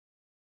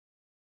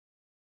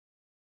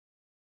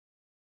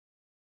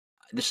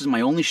this is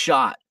my only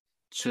shot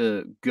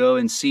to go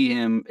and see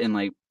him and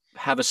like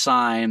have a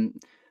sign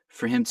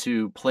for him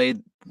to play.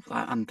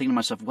 I'm thinking to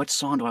myself, what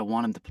song do I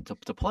want him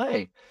to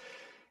play?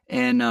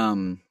 And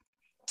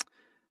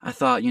I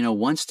thought,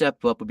 One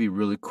Step Up would be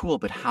really cool,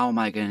 but how am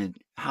I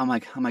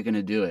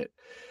gonna do it?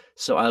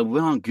 So I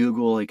went on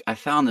Google, like I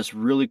found this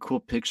really cool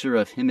picture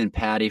of him and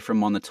Patty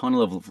from On the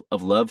Tunnel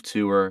of Love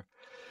tour,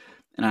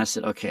 and I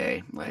said,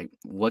 okay, like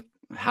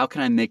how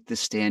can I make this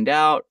stand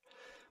out?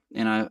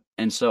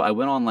 And so I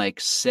went on like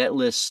a set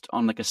list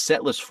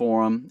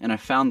forum, and I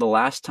found the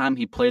last time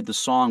he played the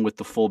song with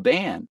the full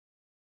band.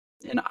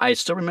 And I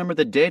still remember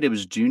the date. It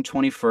was June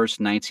 21st,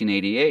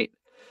 1988.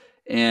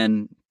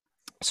 And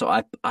so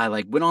I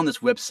like went on this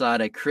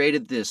website. I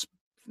created this,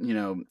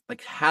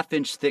 like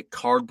half-inch thick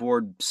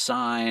cardboard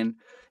sign.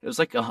 It was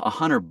like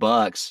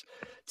 $100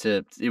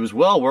 it was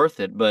well worth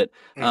it. But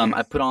Hmm.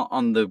 I put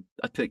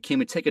can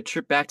we take a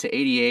trip back to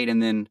 88,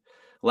 and then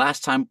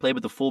last time played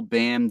with the full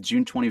band,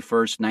 June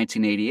 21st,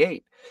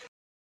 1988.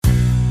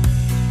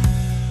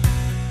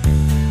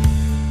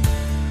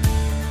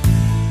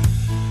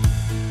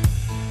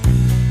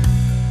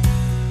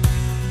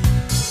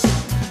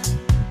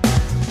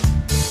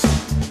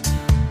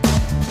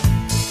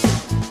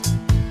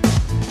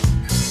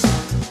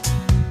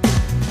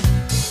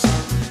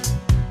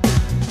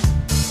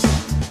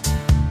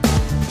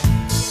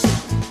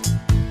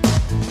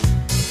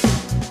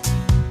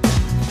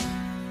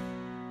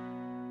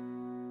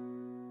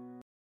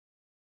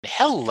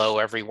 Hello,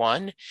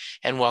 everyone,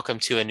 and welcome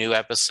to a new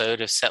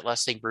episode of Set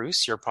Listing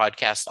Bruce, your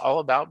podcast all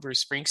about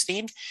Bruce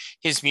Springsteen,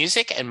 his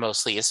music, and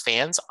mostly his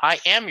fans. I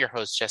am your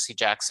host, Jesse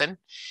Jackson,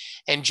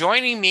 and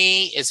joining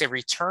me is a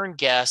return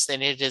guest,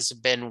 and it has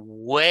been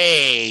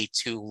way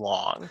too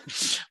long.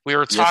 We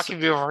were Yes, talking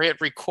before we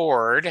hit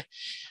record.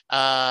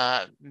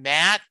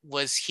 Matt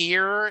was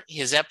here.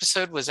 His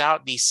episode was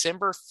out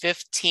December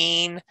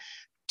 15,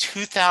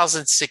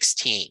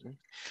 2016.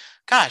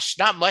 Gosh,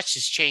 not much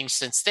has changed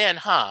since then,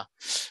 huh?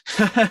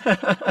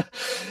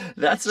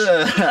 that's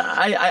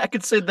I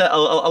could say that a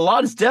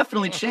lot has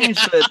definitely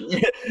changed, but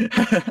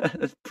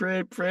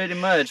pretty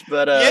much.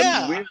 But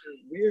Yeah.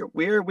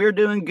 we're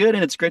doing good,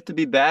 and it's great to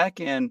be back,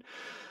 and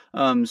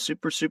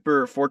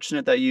super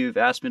fortunate that you've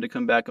asked me to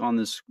come back on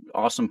this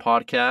awesome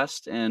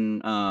podcast,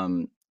 and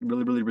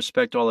really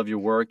respect all of your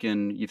work,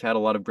 and you've had a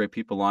lot of great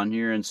people on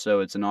here, and so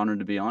it's an honor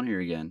to be on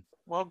here again.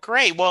 Well,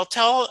 great. Well,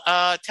 tell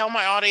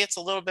my audience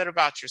a little bit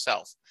about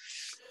yourself.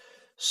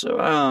 So,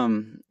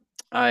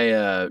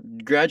 I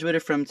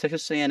graduated from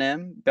Texas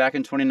A&M back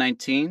in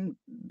 2019.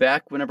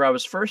 Back whenever I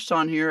was first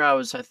on here, I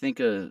was, I think,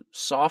 a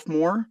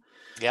sophomore.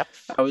 Yep.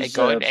 I Hey, was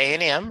going to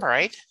A&M,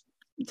 right?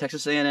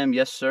 Texas A&M,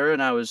 yes, sir,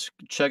 and I was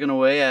chugging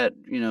away at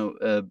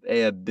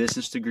a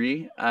business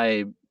degree.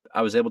 I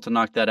was able to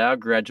knock that out.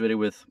 Graduated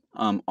with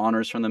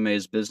honors from the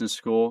Mays Business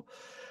School.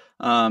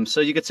 So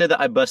you could say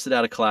that I busted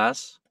out of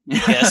class.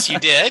 Yes, you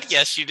did.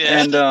 Yes, you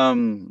did.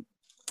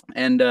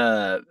 And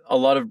a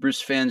lot of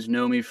Bruce fans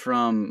know me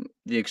from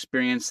the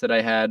experience that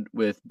I had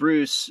with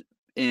Bruce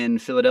in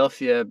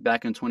Philadelphia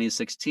back in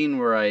 2016,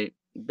 where I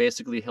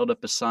basically held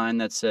up a sign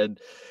that said,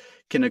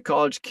 "Can a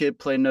college kid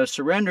play No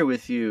Surrender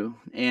with you?"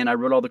 And I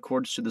wrote all the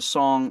chords to the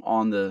song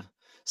on the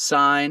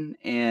sign,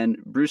 and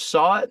Bruce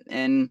saw it,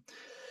 and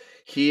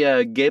he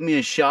gave me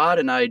a shot,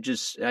 and I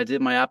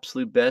did my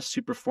absolute best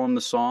to perform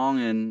the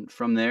song, and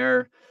from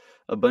there,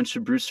 a bunch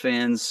of Bruce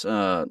fans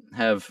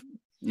have,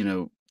 you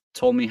know,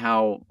 told me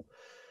how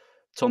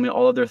told me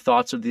all of their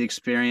thoughts of the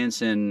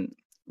experience, and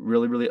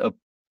really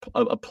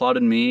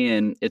applauded me,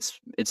 and it's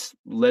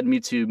led me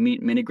to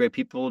meet many great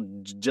people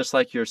just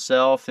like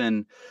yourself,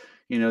 and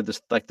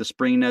this like the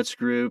Spring Nuts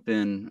group,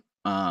 and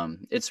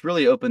it's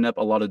really opened up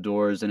a lot of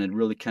doors, and it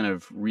really kind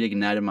of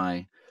reignited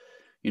my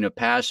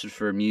passion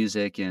for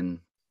music,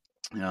 and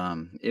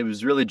it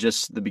was really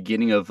just the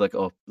beginning of like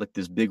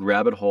this big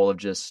rabbit hole of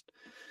just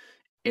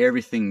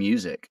everything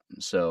music.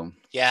 So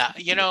Yeah,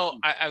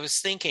 I was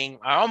thinking,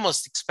 I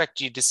almost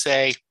expect you to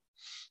say,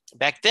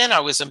 back then I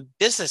was a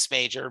business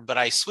major, but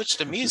I switched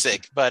to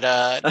music. But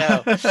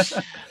no.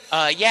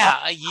 I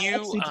Yeah,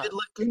 actually did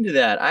look into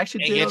that. I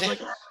actually did. I was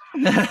like,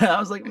 I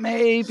was like,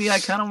 maybe I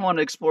kind of want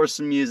to explore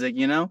some music,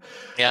 yeah,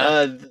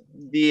 the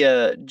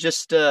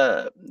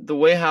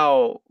way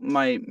how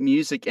my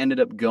music ended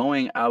up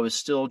going, I was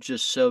still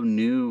just so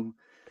new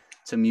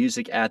to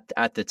music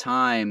at the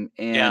time,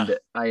 yeah, and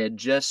I had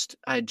just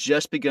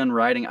begun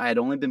writing. I had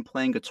only been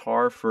playing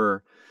guitar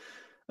for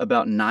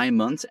about 9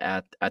 months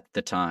at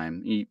the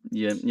time. And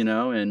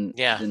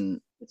yeah.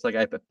 then it's like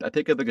I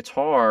pick up a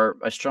guitar,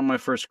 I strum my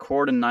first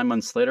chord, and 9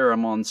 months later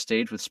I'm on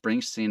stage with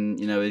Springsteen.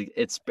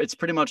 It's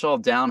pretty much all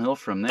downhill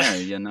from there.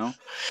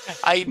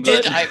 I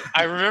did. But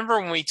I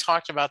remember when we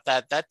talked about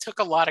that. That took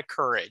a lot of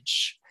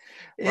courage,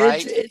 it,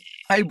 right? it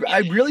I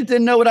really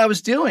didn't know what I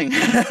was doing,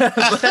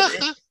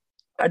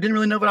 I didn't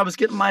really know what I was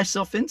getting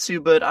myself into.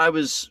 But I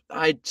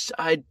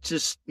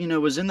just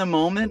was in the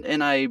moment,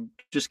 and I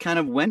just kind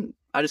of went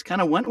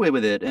away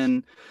with it,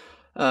 and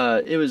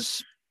it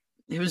was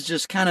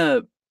just kind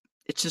of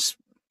it just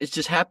it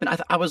just happened.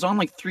 I was on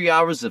like 3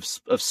 hours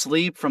of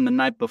sleep from the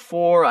night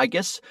before. I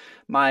guess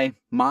my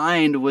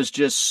mind was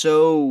just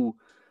so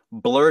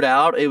blurred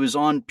out. It was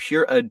on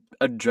pure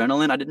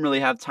adrenaline. I didn't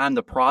really have time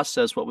to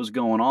process what was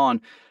going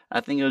on.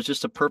 I think it was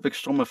just a perfect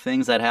storm of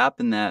things that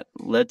happened that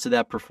led to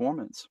that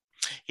performance.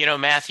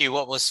 Matthew,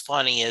 what was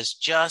funny is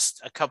just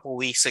a couple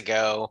weeks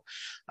ago,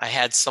 I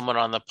had someone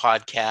on the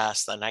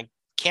podcast, and I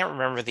can't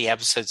remember the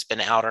episode's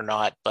been out or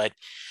not, but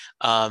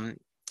um,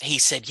 he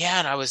said, "Yeah,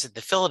 and I was at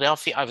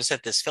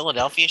this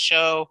Philadelphia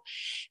show,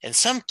 and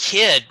some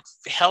kid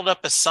held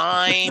up a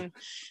sign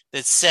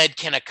that said,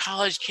 'Can a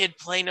college kid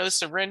play No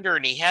Surrender?'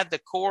 And he had the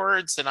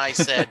chords." And I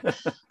said,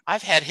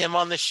 "I've had him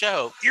on the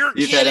show." "You're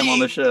You've had him on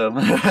the kidding." show.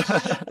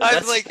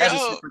 I'm like, That is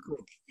 "Oh, super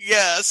cool.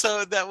 yeah."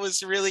 So that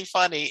was really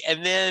funny.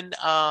 And then,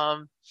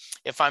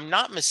 if I'm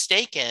not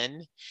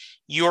mistaken,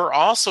 you're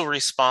also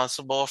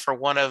responsible for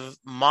one of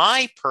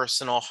my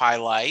personal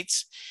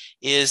highlights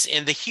is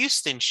in the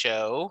Houston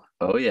show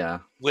Oh yeah,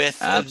 with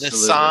the absolutely.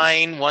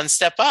 sign One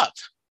Step Up.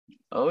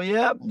 Oh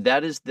yeah,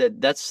 that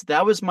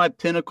was my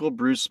pinnacle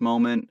Bruce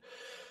moment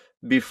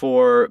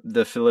before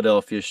the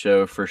Philadelphia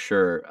show for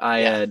sure.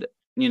 I Yeah, had,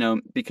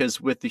 because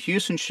with the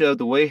Houston show,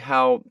 the way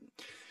how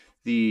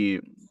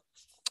the,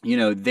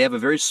 they have a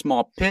very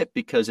small pit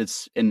because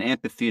it's an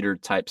amphitheater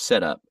type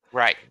setup.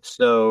 right.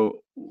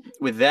 So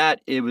with that,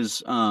 it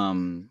was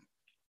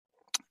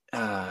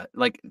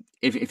like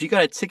if you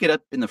got a ticket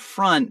up in the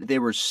front, they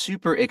were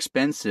super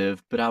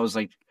expensive. But I was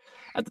like,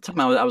 at the time,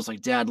 I was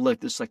like, Dad, look,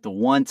 this is like the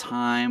one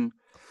time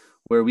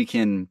where we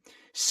can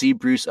see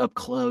Bruce up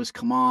close.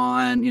 Come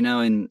on,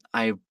 and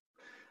I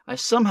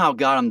somehow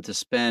got him to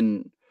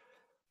spend.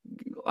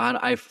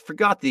 I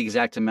forgot the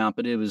exact amount,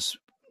 but it was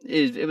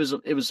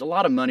a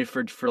lot of money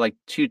for like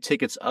two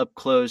tickets up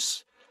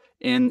close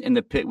in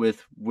the pit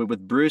with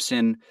Bruce.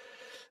 And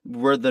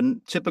where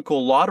the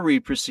typical lottery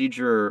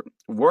procedure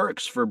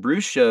works for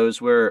Bruce shows,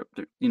 where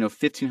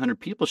 1,500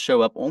 people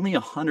show up, only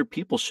 100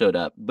 people showed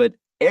up, but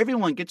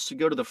everyone gets to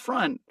go to the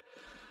front.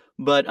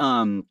 But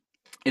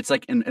it's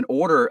like an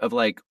order of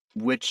like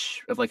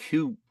which of like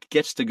who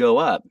gets to go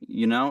up,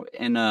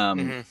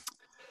 Hmm.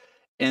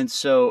 and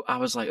so I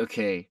was like,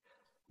 okay,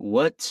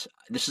 what?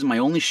 This is my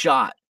only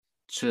shot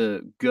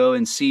to go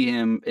and see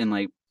him and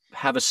like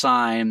have a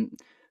sign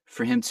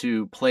for him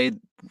to play.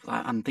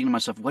 I'm thinking to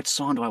myself, what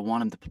song do I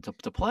want him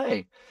to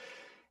play?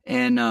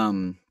 And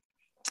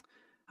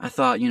I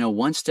thought,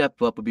 one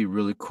step up would be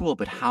really cool,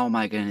 but how am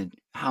I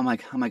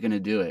gonna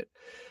do it?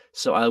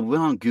 So I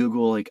went on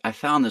Google, like I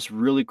found this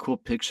really cool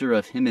picture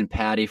of him and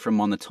Patty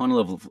from on the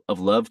Tunnel of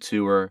Love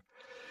tour,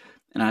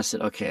 and I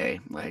said, okay,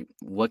 like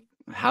what?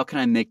 How can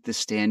I make this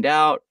stand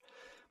out?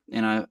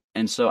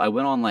 And so I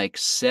went on like a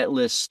set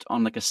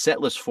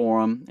list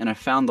forum, and I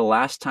found the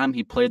last time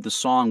he played the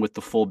song with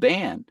the full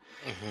band.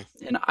 Hmm.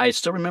 And I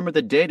still remember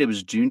the date. It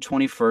was June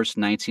 21st,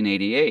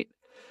 1988.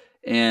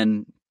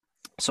 And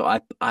so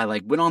I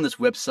like went on this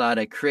website.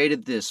 I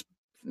created this,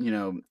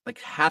 like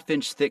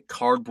half-inch thick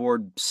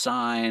cardboard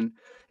sign.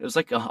 It was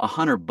like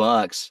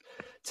 $100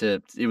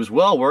 it was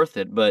well worth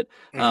it. But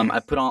Hmm. I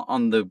put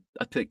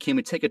can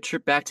we take a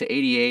trip back to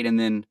 88? And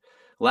then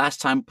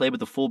last time played with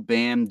the full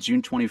band,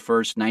 June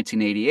 21st,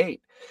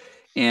 1988.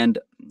 And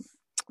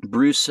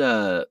Bruce,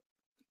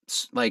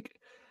 like,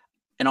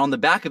 and on the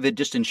back of it,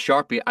 just in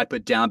Sharpie, I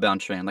put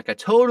Downbound Train. Like I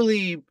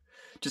totally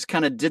just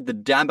kind of did the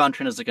Downbound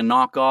Train as like a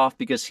knockoff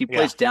because he Yeah.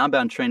 plays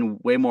Downbound Train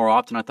way more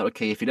often. I thought,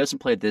 okay, if he doesn't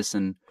play this,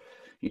 then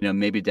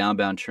maybe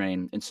Downbound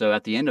Train. And so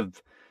at the end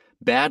of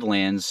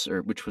Badlands,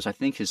 which was I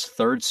think his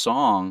third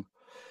song,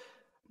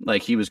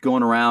 like he was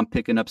going around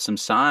picking up some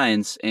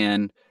signs,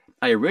 and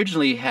I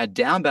originally had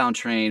Downbound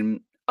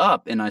Train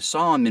up, and I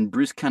saw him, and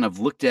Bruce kind of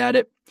looked at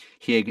it.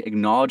 He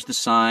acknowledged the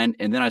sign,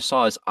 and then I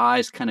saw his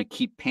eyes kind of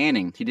keep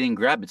panning. He didn't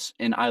grab it,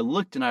 and I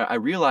looked, and I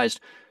realized,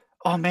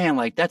 oh man,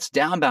 like that's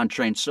Downbound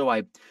Train. So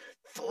I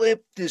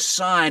flipped this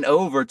sign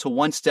over to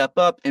One Step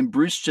Up, and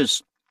Bruce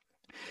just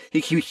he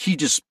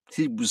was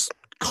Yeah.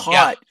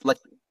 caught like.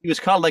 He was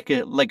caught like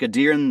a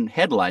deer in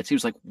headlights. He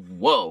was like,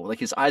 "Whoa!" Like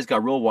his eyes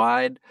got real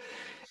wide,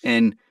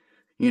 and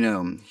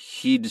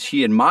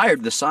he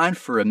admired the sign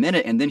for a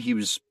minute, and then he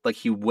was like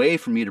he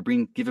waved for me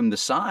to give him the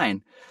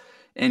sign,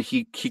 and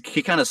he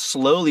kind of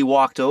slowly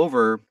walked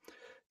over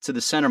to the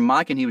center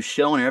mic, and he was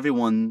showing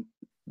everyone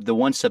the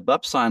One Step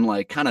Up sign,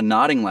 like kind of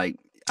nodding, like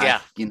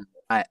Yeah.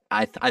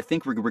 I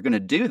think we're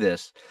gonna do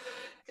this.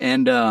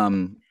 And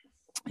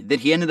then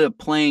he ended up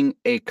playing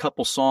a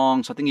couple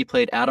songs. I think he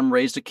played Adam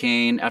Raised a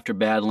Cain after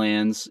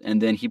Badlands,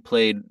 and then he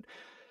played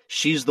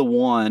She's the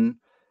One.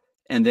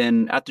 And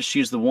then after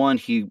She's the One,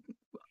 he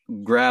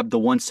grabbed the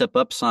One Step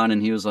Up sign,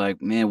 and he was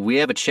like, man, we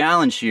have a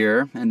challenge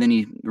here. And then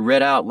he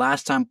read out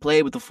last time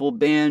played with the full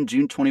band,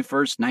 June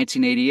 21st,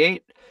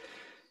 1988.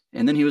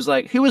 And then he was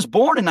like, he was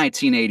born in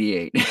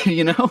 1988,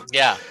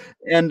 Yeah.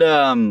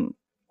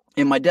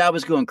 And my dad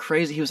was going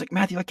crazy. He was like,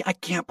 Matthew, I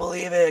can't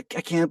believe it.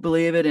 I can't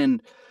believe it.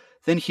 And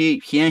then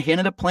he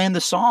ended up playing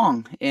the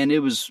song, and it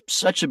was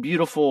such a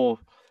beautiful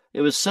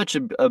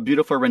rendition of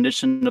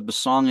the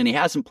song, and he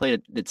hasn't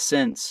played it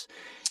since.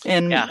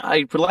 And Yeah. I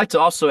would like to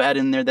also add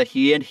in there that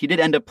he did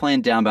end up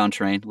playing Downbound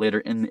Train later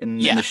in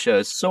Yeah. the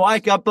shows. So I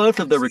got both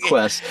of the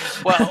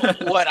requests. Well,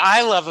 what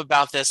I love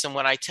about this, and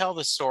when I tell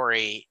the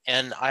story,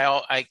 and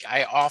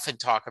I often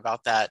talk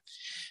about that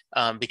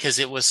because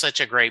it was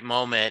such a great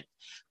moment,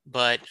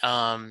 but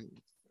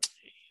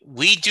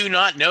we do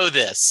not know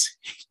this.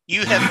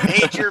 You have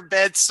made your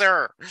bed,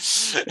 sir.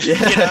 You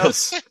know,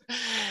 Yes.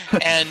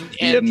 and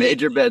You have and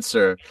made your bed,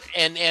 sir.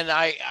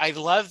 I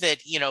love that,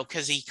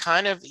 because he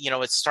kind of,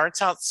 it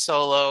starts out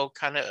solo,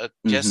 kind of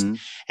just, Hmm.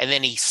 and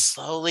then he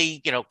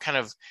slowly, kind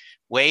of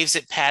waves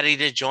at Patty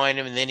to join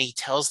him, and then he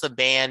tells the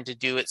band to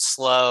do it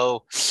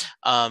slow.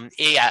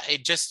 Yeah,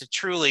 it just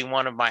truly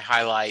one of my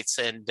highlights.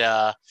 And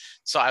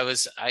so I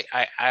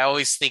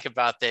always think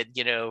about that.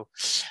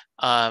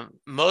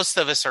 Most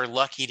of us are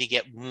lucky to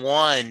get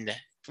one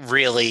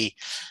really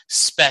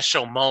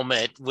special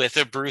moment with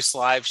a Bruce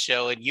live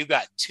show, and you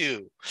got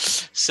two.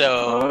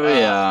 So Oh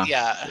yeah,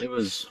 yeah, it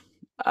was.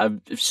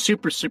 I'm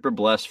super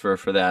blessed for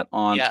that.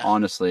 yeah.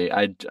 Honestly,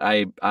 I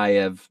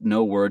have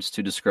no words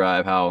to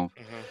describe how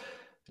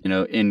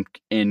Hmm.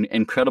 in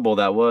incredible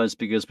that was,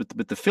 because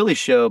with the Philly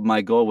show,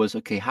 my goal was,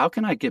 okay, how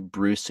can I get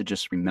Bruce to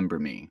just remember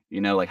me?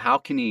 Like how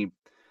can he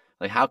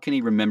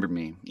remember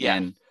me? Yeah,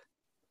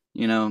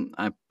 And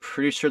I'm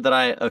pretty sure that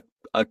I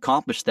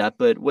accomplished that.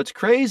 But what's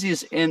crazy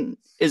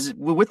is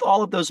with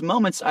all of those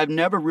moments, I've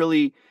never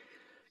really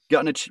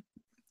gotten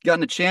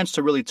gotten a chance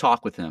to really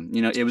talk with him.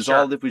 sure. It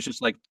was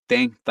just like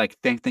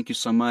thank you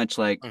so much.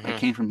 Like, I Hmm.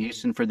 came from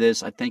Houston for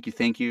this. I thank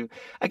you.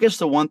 I guess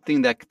the one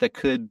thing that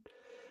could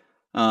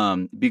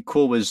be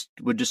cool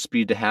would just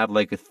be to have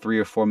like a 3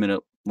 or 4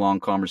 minute long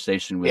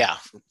conversation Yeah,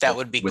 that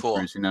would be with cool.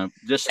 Bruce.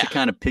 Just to Yeah,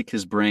 kind of pick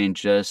his brain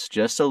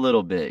just a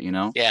little bit.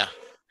 yeah.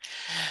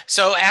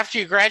 So after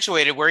you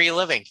graduated, where are you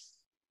living?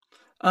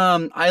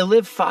 I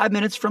live 5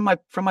 minutes from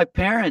my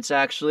parents.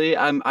 Actually,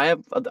 I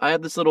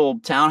have this little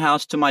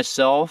townhouse to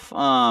myself.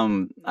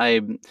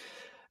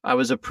 I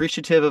was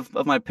appreciative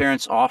of my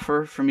parents'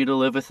 offer for me to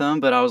live with them,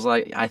 but I was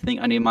like, I think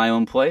I need my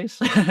own place.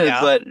 Yeah.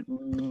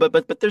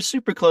 But they're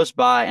super close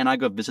by, and I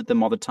go visit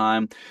them all the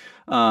time.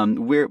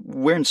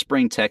 We're in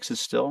Spring, Texas,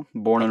 still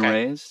born and Okay.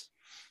 raised,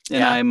 and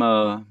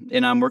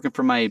Yeah. I'm working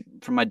for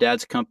my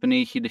dad's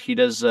company. He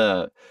does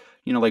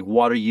like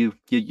water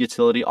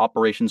utility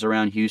operations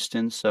around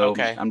Houston. So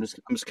Okay. I'm just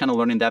kind of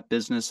learning that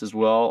business as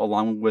well,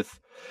 along with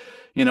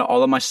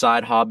all of my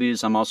side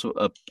hobbies. I'm also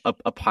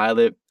a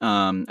pilot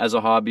as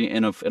a hobby,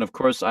 and of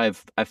course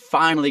I've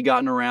finally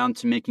gotten around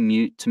to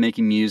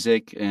making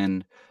music,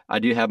 and I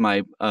do have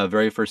my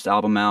very first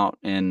album out,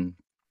 and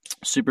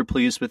super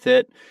pleased with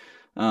it.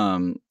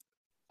 Um,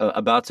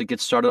 About to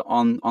get started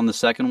on the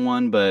second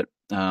one, but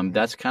Mhm.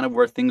 that's kind of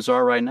where things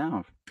are right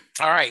now.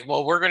 All right.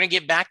 Well, we're going to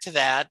get back to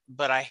that,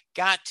 but I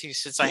got to,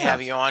 since I Yeah.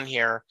 have you on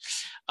here,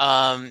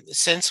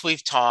 since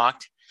we've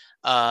talked,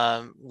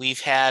 we've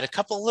had a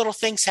couple of little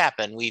things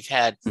happen.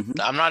 Hmm.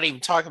 I'm not even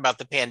talking about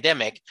the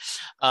pandemic.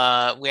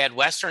 We had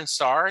Western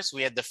Stars,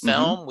 we had the Hmm.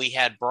 film, we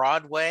had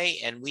Broadway,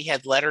 and we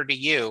had Letter to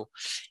You.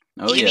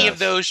 Oh Any of yes.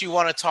 those you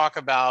want to talk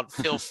about,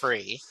 feel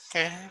free.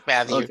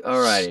 Matthew. Okay,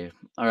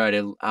 all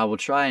righty. I will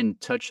try and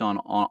touch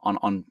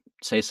on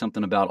say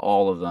something about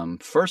all of them.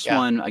 First Yeah.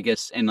 one, I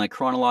guess, in like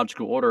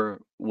chronological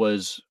order,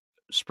 was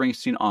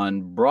Springsteen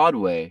on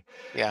Broadway.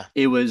 Yeah.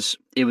 It was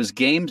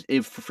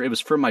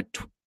for my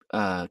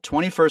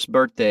 21st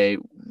birthday,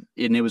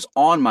 and it was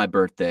on my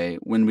birthday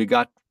when we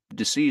got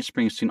to see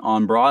Springsteen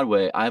on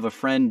Broadway. I have a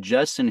friend,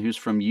 Justin, who's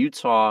from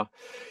Utah.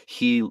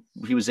 He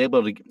he was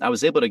able to I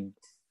was able to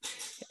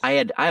I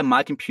had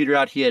my computer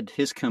out. He had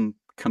his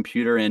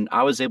computer, and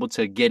I was able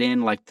to get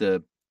in like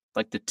the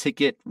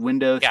ticket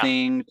window Yeah.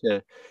 thing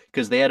to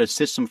because they had a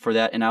system for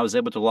that, and I was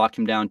able to lock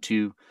him down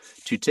to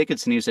two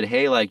tickets. And he said,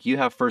 "Hey, like, you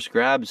have first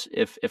grabs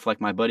if like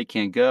my buddy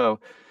can't go."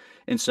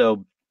 And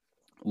so,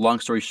 long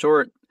story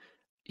short,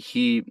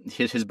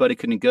 his buddy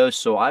couldn't go,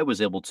 so I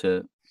was able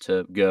to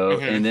go.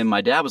 Hmm. And then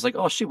my dad was like,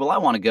 "Oh shoot, well, I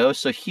want to go."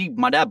 So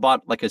my dad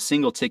bought like a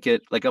single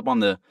ticket, like up on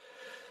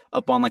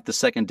like the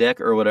second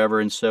deck or whatever.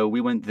 And so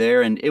we went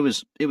there, and it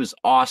was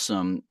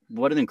awesome.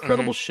 What an Hmm.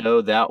 incredible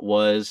show that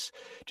was.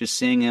 Just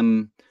seeing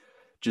him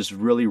just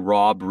really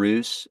raw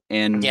Bruce.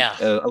 And Yeah.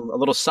 a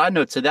little side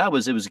note to that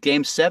was it was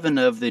Game 7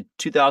 of the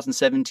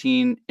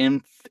 2017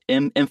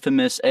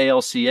 infamous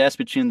ALCS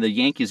between the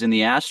Yankees and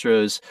the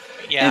Astros.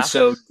 And Yeah.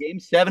 so Game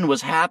 7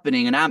 was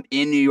happening, and I'm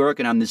in New York,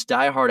 and I'm this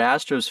diehard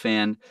Astros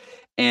fan,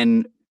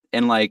 and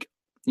like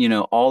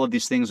all of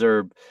these things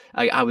are.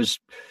 I was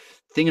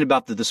thinking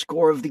about the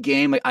score of the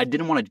game. Like, I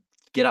didn't want to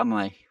get out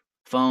my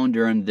phone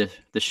during the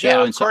Yeah. show,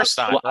 Of and so course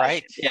not.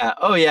 Right. yeah,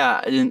 oh yeah,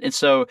 and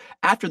so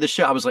after the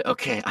show, I was like,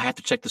 okay, I have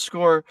to check the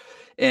score,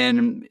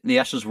 and the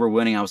Astros were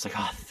winning. I was like,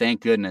 oh,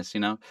 thank goodness.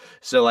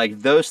 So like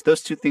those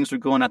two things were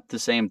going at the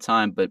same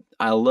time. But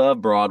I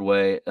love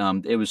Broadway.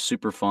 It was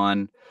super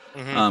fun.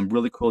 Hmm.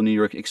 Really cool New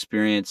York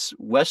experience.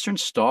 Western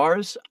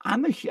Stars.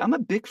 I'm a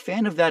big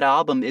fan of that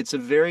album. It's a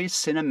very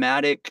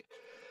cinematic,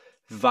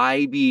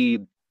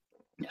 vibey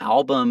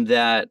album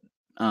that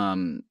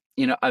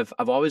I've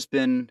always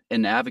been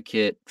an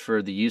advocate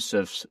for the use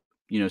of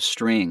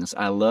strings.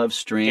 I love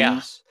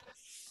Yeah, strings,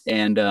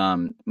 and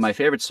my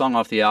favorite song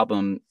off the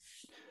album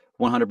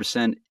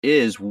 100%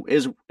 is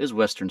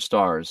Western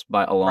Stars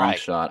by a long right.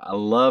 shot. I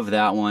love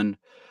that one.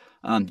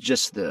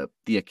 Just the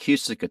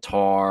acoustic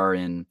guitar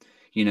and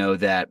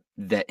that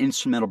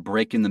instrumental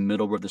break in the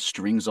middle where the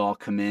strings all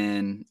come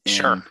in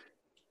Sure.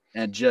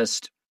 and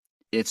just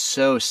it's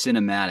so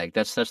cinematic.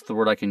 That's the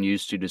word I can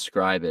use to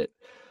describe it.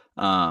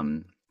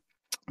 Um,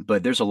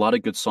 but there's a lot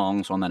of good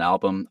songs on that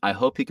album. I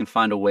hope he can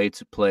find a way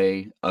to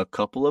play a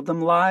couple of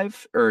them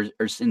live or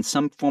in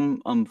some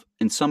form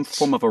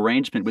of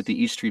arrangement with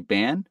the E Street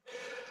Band.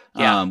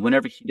 Yeah.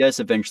 Whenever he does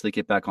eventually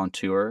get back on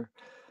tour.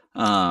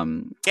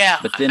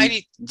 Yeah, But I then,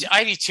 do,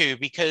 I do too,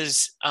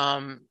 because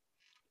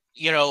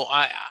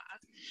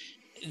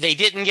they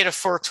didn't get a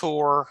full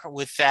tour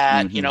with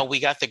that. hmm We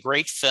got the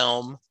great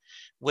film,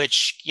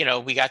 which,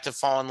 we got to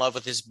fall in love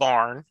with his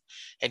barn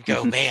and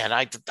go, man,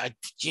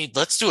 gee,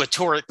 let's do a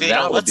tour.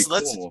 that would be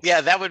cool.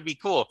 Yeah, that would be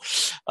cool.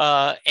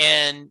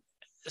 And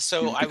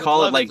so You I could would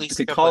call it love at like you least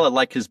a could couple. call it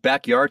like his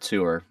backyard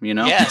tour,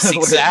 Yes,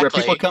 where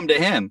people exactly. come to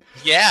him.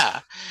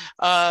 Yeah.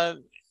 Uh,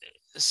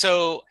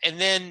 and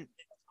then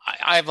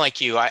I'm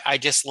like you. I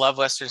just love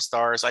Western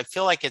Stars. I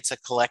feel like it's a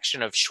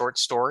collection of short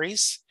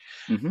stories,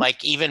 hmm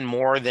like even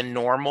more than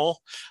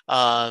normal.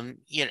 And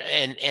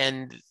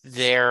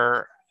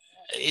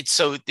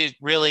it's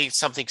really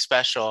something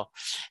special.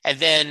 And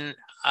then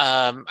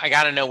I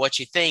got to know what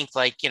you think.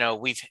 Like,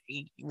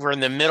 we're in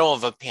the middle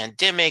of a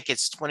pandemic.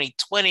 It's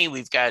 2020.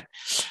 We've got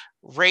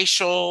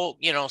racial,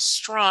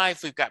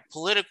 strife. We've got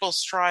political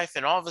strife,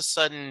 and all of a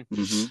sudden,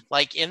 hmm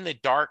like in the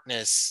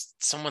darkness,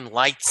 someone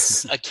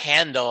lights a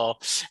candle,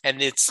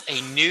 and it's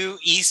a new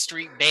E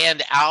Street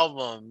Band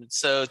album.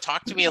 So,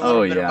 talk to me a Oh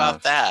little bit yeah.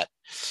 about that.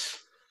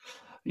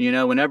 You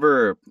know,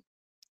 whenever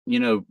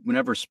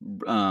whenever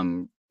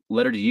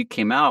Letter to You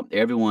came out,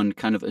 everyone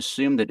kind of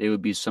assumed that it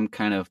would be some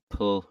kind of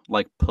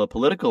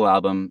political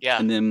album, Yeah,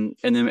 and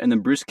then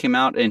Bruce came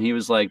out and he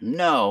was like,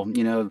 "No,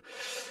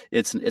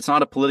 it's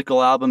not a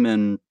political album."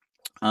 And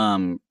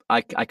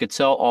I could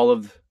tell all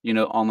of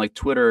on like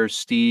Twitter,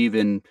 Steve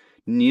and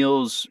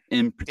Niels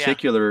in yeah,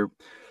 particular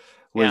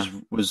yeah,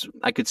 was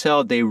I could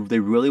tell they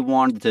really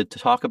wanted to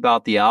talk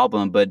about the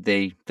album, but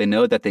they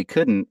know that they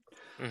couldn't,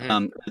 hmm,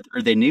 um,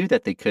 or they knew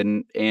that they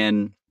couldn't,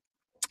 and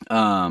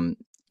um,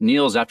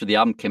 Niels, after the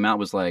album came out,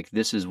 was like,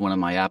 "This is one of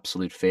my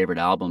absolute favorite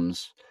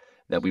albums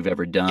that we've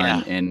ever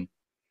yeah, done."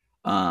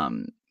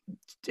 Um,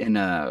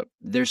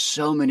 there's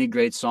so many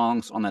great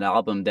songs on that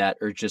album that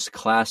are just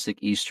classic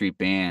E Street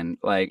Band.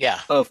 Like, yeah,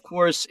 of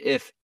course,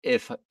 if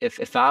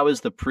I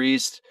was the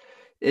priest,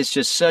 it's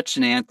just such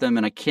an anthem,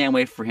 and I can't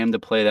wait for him to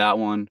play that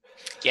one.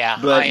 yeah.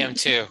 I But am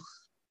too.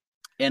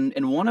 and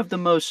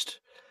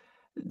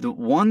the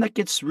one that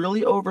gets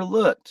really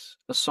overlooked,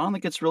 a song that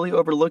gets really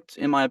overlooked,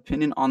 in my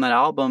opinion, on that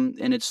album,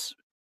 and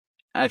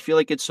I feel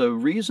like it's a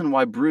reason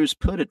why Bruce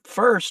put it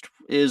first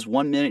is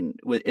 1 minute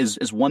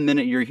is 1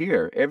 minute you're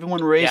here.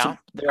 Everyone raised Yeah,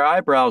 their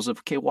eyebrows of,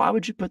 okay, why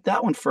would you put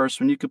that one first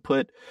when you could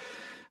put,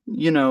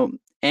 you know,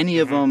 any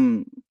of hmm,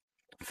 them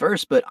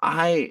first? But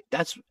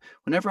that's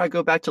whenever I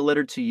go back to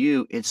Letter to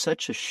You, it's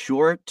such a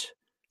short,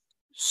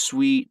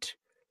 sweet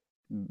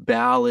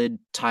ballad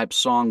type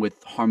song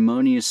with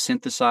harmonious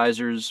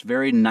synthesizers,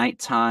 very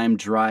nighttime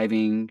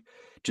driving,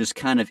 just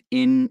kind of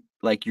in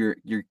like you're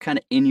kind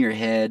of in your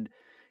head,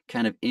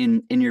 kind of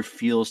in your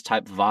feels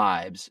type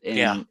vibes.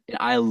 yeah, And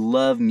I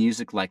love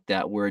music like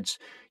that where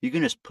you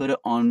can just put it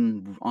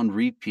on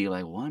repeat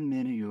like 1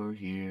 minute you're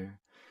here.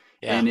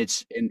 yeah, And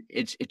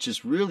it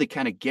just really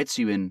kind of gets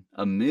you in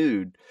a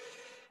mood.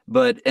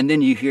 And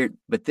then you hear,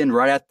 but then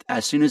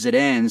as soon as it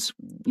ends,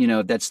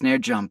 that snare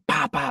drum,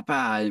 pa pa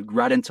pa,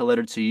 right into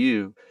Letter to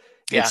You.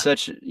 It's yeah.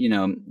 such,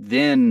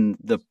 then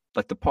the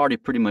party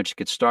pretty much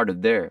gets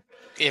started there.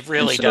 It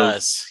And really so,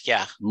 does.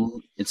 Yeah.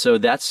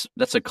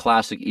 that's a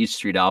classic East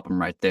Street album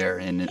right there.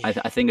 And I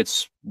think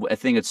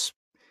it's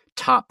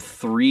top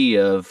three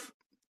of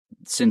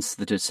since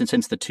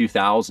the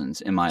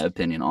 2000s, in my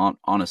opinion,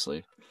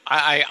 honestly.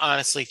 I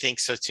honestly think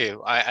so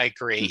too. I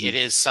agree. hmm It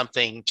is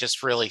something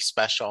just really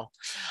special.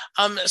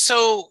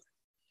 So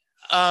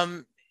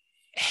um,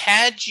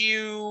 had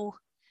you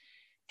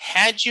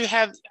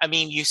have, I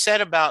mean, you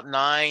said about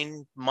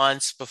 9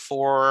 months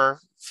before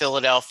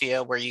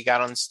Philadelphia, where you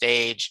got on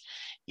stage,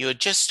 you had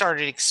just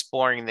started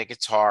exploring the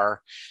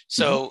guitar.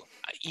 hmm So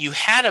you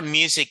had a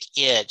music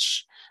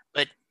itch,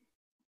 but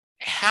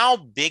how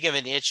big of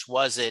an itch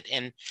was it?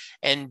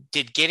 And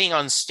did getting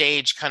on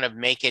stage kind of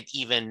make it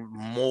even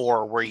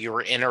more where you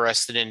were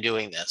interested in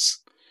doing this?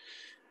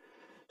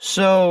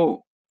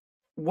 So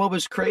what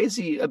was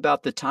crazy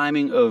about the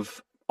timing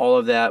of all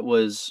of that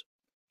was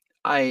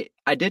I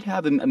did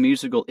have a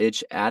musical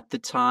itch at the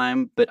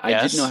time, but Yes. I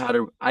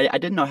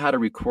didn't know how to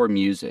record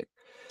music.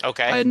 I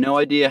Okay. had no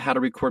idea how to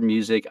record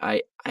music.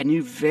 I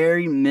knew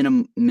very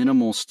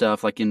minimal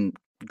stuff like in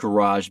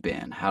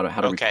GarageBand, how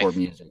to Okay. record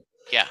music.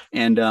 Yeah.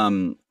 And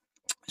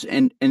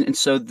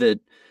so that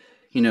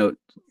you know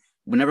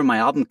whenever my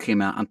album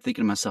came out, I'm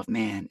thinking to myself,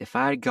 man, if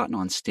I had gotten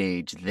on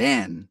stage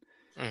then,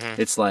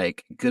 Hmm. it's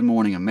like Good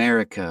Morning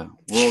America,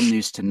 World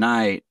News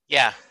Tonight,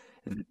 Yeah.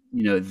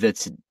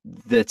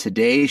 the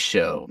Today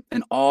Show,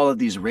 and all of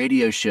these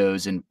radio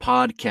shows and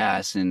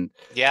podcasts and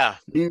Yeah.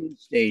 news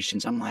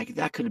stations. I'm like,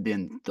 that could have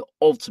been the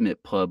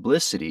ultimate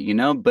publicity.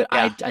 But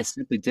Yeah. I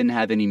simply didn't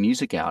have any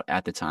music out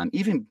at the time.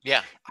 Even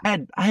Yeah.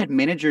 I had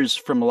managers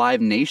from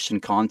Live Nation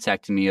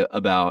contacting me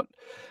about,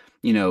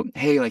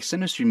 hey, like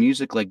send us your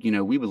music, like,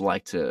 we would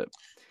like to,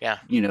 Yeah.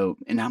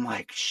 and I'm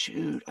like,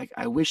 shoot, like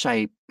I wish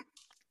I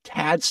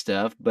had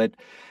stuff, but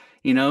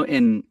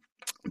and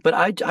but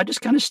I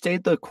just kind of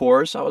stayed the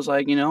course. I was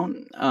like,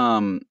 and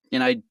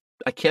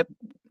I kept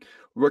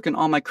working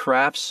on my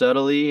craft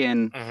subtly,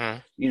 and Hmm.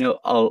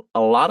 a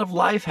lot of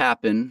life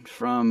happened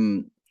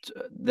from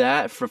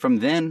from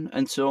then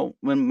until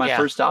when my Yeah.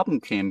 first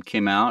album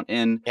came out.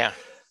 And Yeah.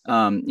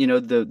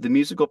 the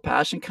musical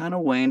passion kind of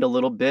waned a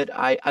little bit.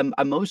 I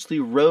mostly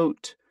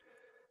wrote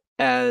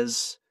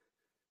as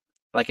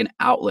like an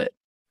outlet,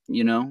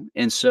 and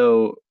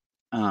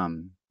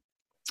um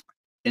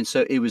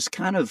so it was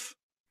kind of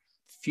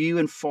few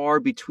and far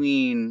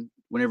between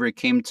whenever it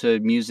came to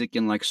music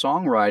and like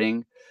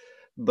songwriting.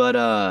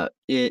 But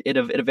it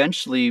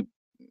eventually,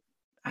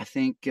 I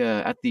think,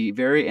 at the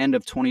very end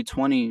of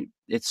 2020,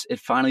 it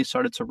finally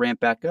started to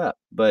ramp back up.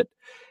 But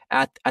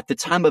at the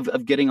time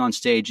of getting on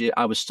stage,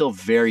 I was still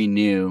very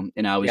new,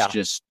 and Yeah.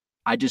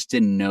 I just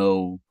didn't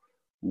know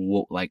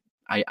what, like,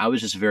 I was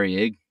just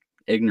very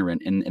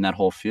ignorant in that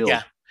whole Yeah.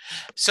 field.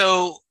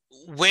 So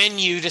when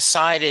you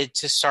decided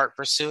to start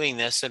pursuing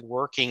this and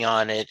working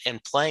on it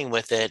and playing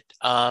with it,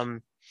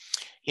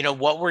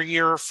 what were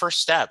your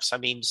first steps? I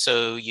mean,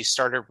 so you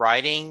started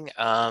writing.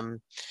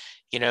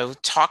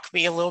 Talk to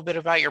me a little bit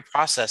about your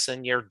process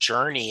and your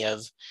journey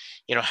of,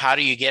 how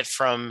do you get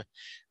from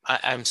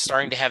I'm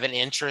starting to have an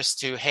interest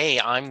to, hey,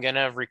 I'm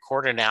gonna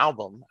record an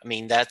album. I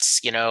mean,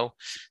 that's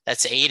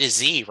A to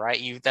Z,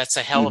 right? That's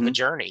a hell of a Hmm.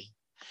 journey.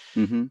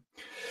 Hmm.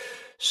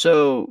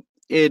 So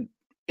it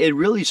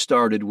really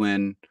started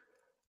when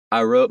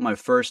I wrote my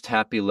first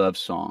happy love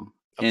song,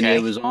 and it Okay.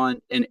 was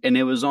on and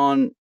it was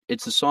on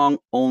it's the song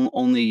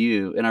Only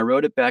You, and I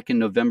wrote it back in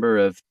November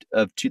of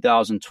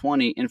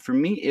 2020. And for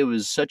me it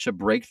was such a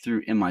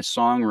breakthrough in my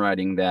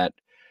songwriting that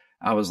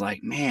I was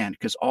like, man,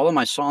 because all of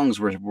my songs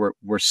were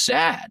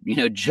sad,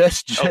 Okay.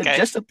 just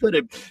to put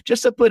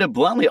it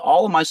bluntly,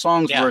 all of my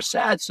songs Yeah. were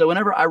sad. So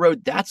whenever I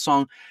wrote that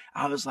song,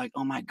 I was like,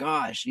 oh my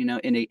gosh,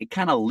 and it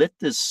kind of lit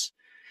this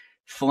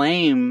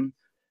flame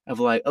of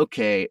like,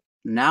 okay,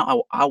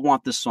 now I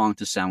want this song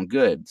to sound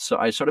good. So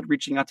I started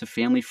reaching out to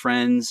family,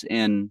 friends,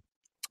 and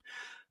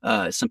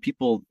some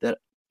people that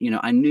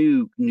I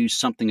knew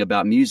something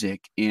about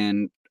music.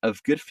 And a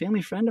good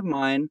family friend of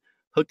mine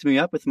hooked me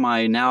up with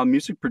my now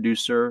music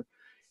producer,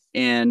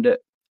 and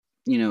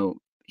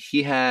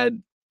he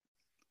had,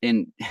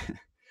 and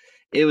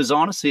it was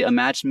honestly a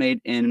match made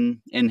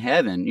in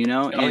heaven,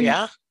 Oh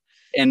yeah.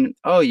 and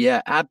oh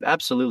yeah,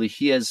 absolutely.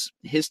 His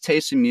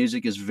taste in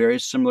music is very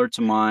similar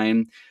to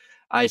mine.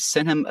 I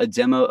sent him a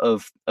demo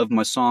of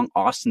my song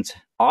Austin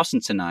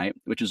Tonight,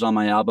 which is on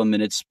my album,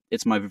 and it's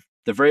the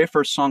very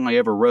first song I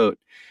ever wrote.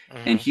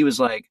 And Hmm. he was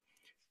like,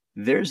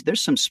 "There's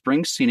some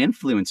Springsteen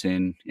influence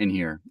in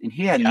here," and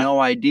he had Yeah.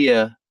 no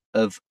idea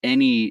of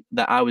any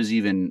that I was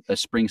even a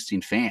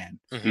Springsteen fan.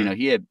 Hmm.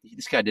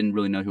 This guy didn't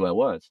really know who I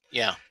was,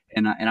 Yeah.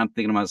 and I'm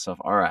thinking to myself,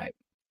 all right.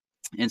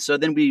 And so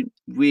then we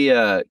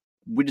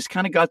just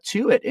kind of got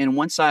to it, and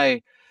once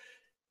that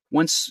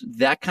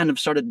kind of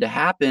started to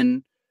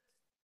happen,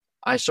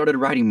 I started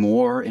writing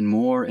more and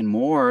more and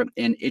more,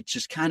 and it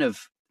just kind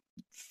of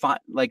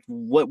like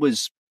what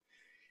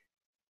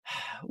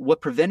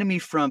prevented me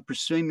from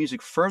pursuing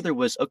music further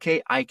was,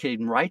 okay, I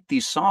can write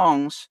these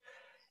songs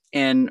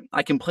and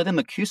I can play them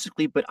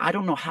acoustically, but I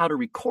don't know how to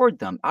record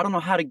them. I don't know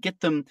how to get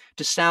them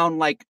to sound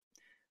like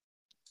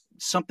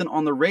something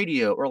on the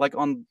radio, or like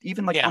on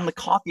even like Yeah. on the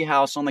coffee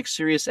house on like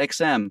Sirius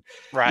XM.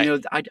 Right.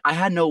 I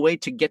had no way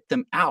to get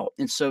them out,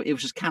 and so it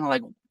was just kind of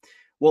like,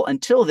 well,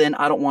 until then,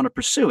 I don't want to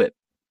pursue it.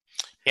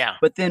 Yeah.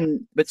 But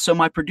so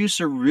my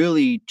producer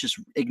really just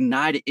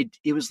ignited it.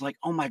 It was like,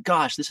 oh my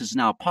gosh, this is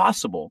now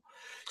possible.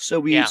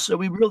 Yeah. So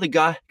we really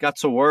got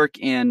to work,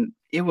 and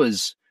it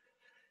was,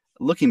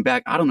 looking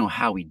back, I don't know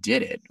how we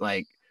did it.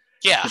 Like,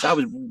 Yeah.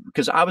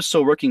 because I was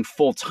still working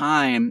full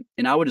time,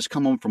 and I would just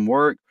come home from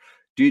work,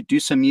 do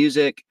some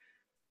music,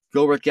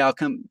 go work out,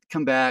 come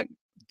back,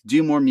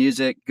 do more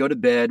music, go to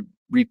bed,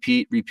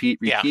 repeat, repeat,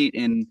 Yeah. repeat,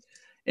 and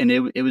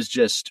it was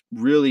just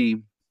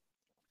really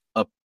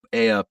a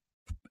a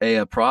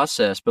a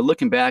process. But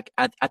looking back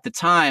at the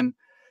time,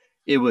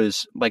 it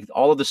was like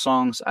all of the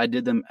songs, I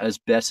did them as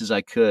best as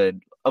I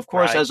could. Of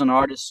course, Right. as an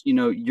artist,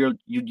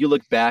 you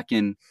look back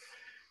and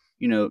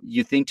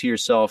you think to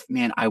yourself,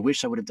 man, I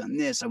wish I would have done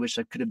this. I wish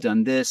I could have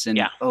done this. And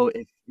Yeah. oh,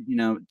 if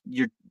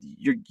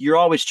you're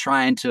always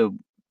trying to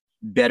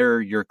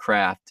better your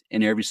craft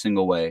in every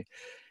single way.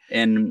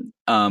 And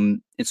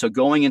so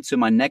going into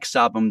my next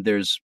album,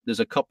 there's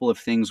a couple of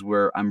things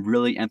where I'm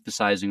really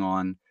emphasizing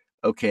on,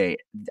 okay,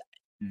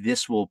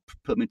 this will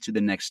put me to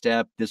the next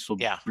step. This will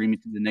Yeah. bring me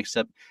to the next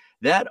step.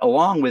 That,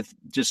 along with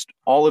just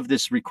all of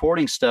this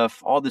recording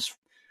stuff, all this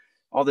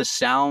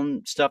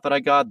sound stuff that I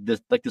got,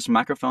 this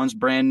microphone's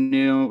brand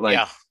new. Like,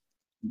 Yeah.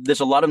 there's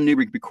a lot of new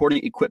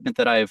recording equipment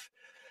that I've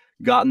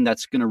gotten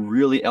that's going to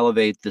really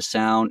elevate the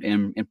sound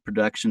and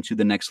production to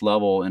the next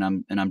level, and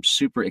I'm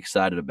super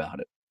excited about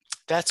it.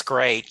 That's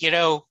great.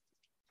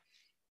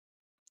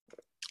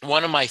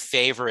 One of my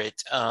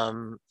favorite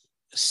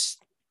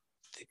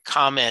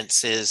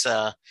comments is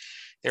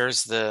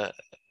there's the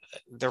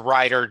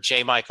writer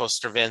J. Michael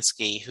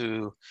Straczynski,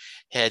 who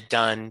had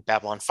done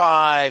Babylon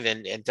 5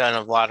 and done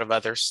a lot of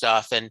other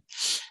stuff. And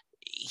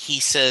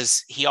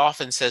he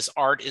often says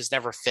art is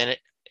never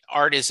finished.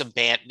 Art is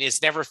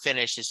never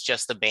finished. It's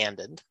just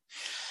abandoned.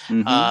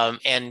 Mm-hmm.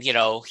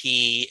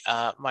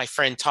 And my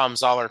friend Tom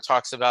Zoller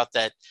talks about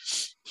that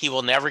he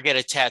will never get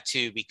a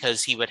tattoo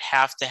because he would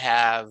have to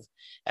have,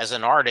 as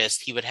an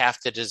artist, he would have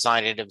to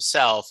design it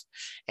himself.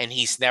 And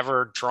he's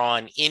never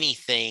drawn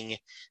anything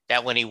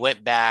that when he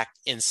went back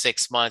in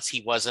 6 months,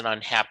 he wasn't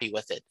unhappy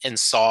with it and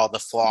saw the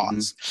Mm-hmm.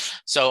 flaws.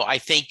 So I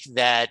think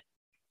that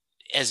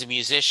as a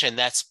musician,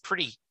 that's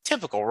pretty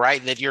typical,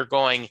 right? That you're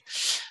going,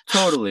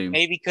 Totally.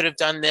 maybe could have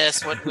done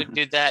this. What would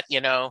do that?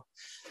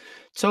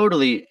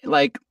 Totally.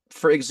 Like,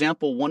 for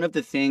example, one of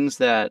the things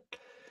that,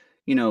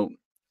 you know,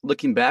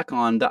 looking back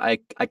on that I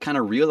kind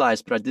of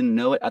realized, but I didn't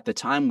know it at the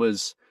time,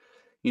 was,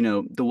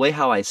 the way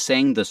how I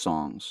sang the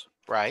songs.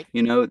 Right.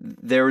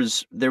 There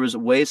was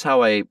ways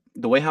the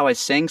way how I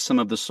sang some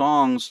of the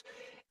songs.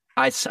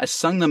 I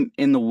sung them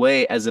in the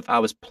way as if I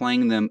was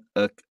playing them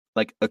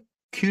like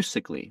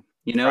acoustically.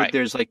 Right.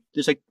 There's like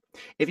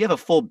if you have a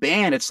full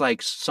band, it's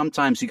like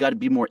sometimes you got to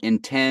be more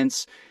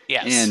intense,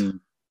 Yes. and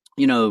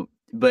you know.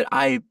 But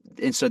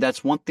and so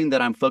that's one thing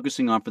that I'm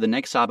focusing on for the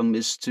next album,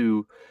 is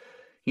to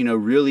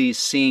really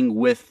sing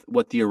with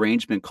what the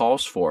arrangement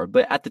calls for.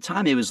 But at the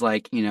time, it was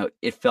like,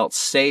 it felt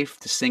safe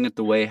to sing it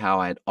the way how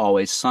I'd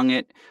always sung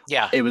it.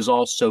 Yeah. It was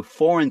all so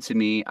foreign to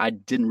me. I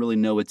didn't really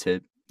know what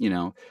to,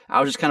 I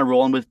was just kind of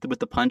rolling with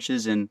the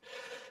punches and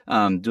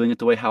doing it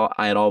the way how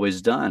I had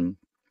always done.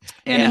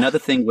 And Yeah. another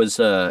thing was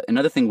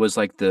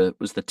like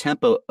the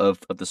tempo of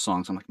the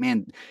songs. I'm like,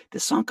 man,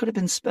 this song could have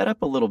been sped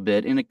up a little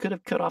bit, and it could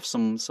have cut off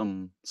some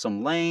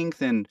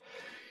length, and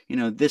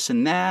this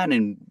and that,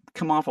 and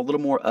come off a little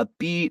more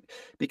upbeat,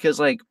 because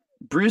like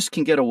Bruce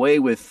can get away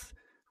with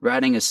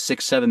writing a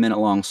 6-7 minute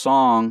long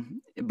song,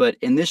 but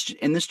in this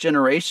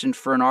generation,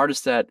 for an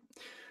artist that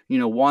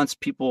wants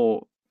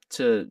people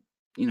to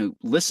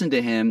listen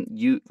to him,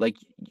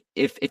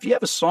 if you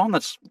have a song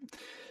that's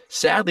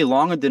sadly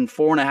longer than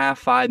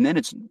 4.5-5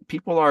 minutes,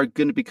 people are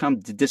going to become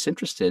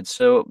disinterested.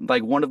 So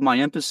like one of my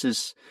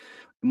emphasized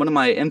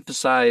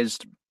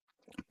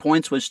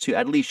points was to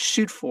at least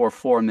shoot for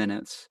 4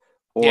 minutes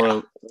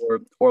Yeah.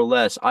 or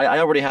less. I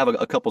already have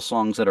a couple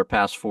songs that are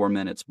past 4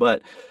 minutes,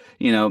 but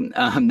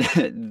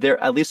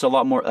they're at least a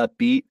lot more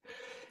upbeat.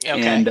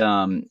 Okay.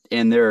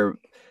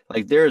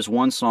 And there's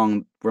one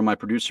song where my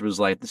producer was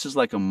like, "This is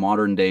like a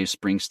modern day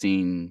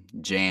Springsteen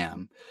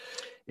jam,"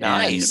 and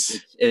Nice.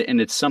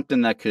 it's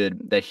something that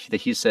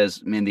he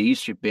says, man, the E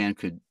Street Band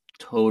could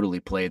totally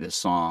play this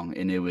song,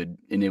 and it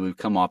would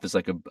come off as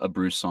like a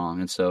Bruce song.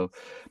 And so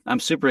I'm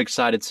super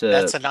excited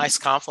That's a nice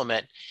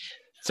compliment.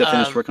 to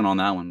finish Um, working on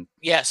that one.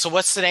 yeah. So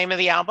what's the name of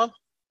the album?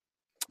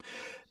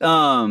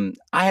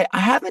 I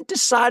haven't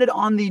decided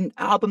on the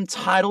album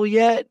title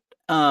yet.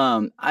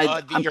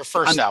 Your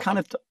first I'm kind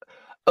album.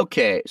 of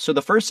okay. So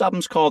the first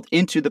album's called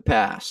Into the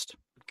Past,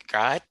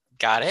 Got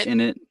it.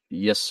 and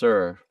yes,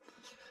 sir.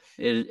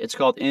 It's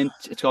called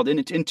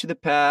Into the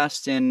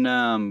Past,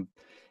 and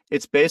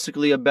it's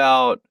basically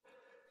about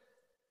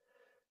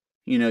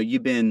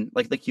you've been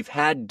like you've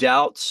had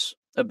doubts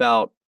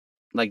about,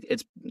 like,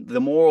 it's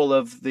the moral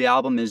of the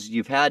album is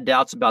you've had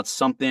doubts about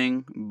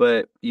something,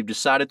 but you've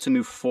decided to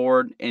move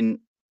forward and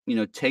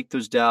take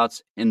those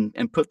doubts and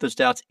put those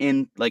doubts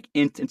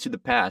into the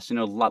past.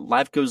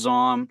 Life goes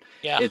on.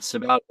 Yeah. It's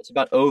about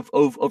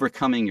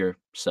overcoming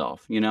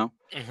yourself,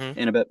 Hmm.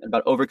 and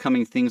about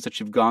overcoming things that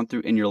you've gone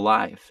through in your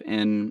life.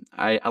 And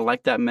I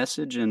like that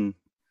message, and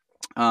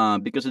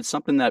because it's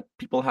something that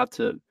people have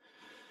to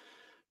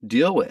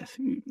deal with,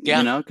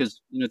 Yeah. because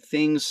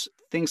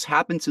things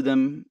happen to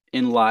them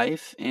in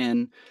life,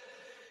 and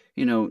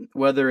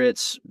whether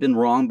it's been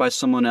wronged by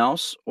someone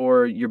else,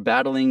 or you're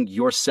battling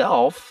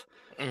yourself,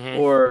 Hmm.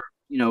 or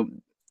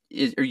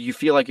or you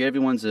feel like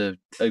everyone's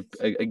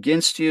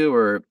against you,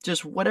 or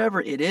just whatever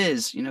it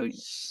is,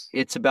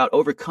 it's about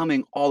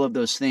overcoming all of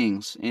those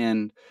things,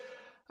 and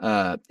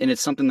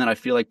it's something that I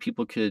feel like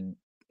people could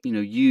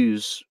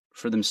use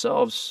for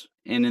themselves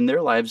and in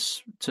their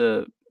lives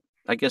to,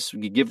 I guess,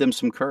 give them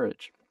some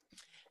courage.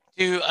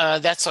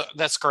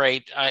 That's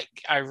great.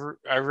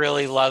 I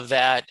really love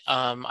that.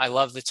 I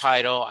love the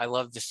title. I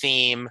love the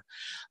theme.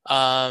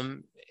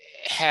 Um,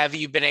 have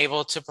you been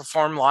able to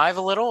perform live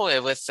a little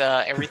with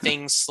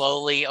everything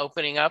slowly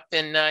opening up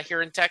in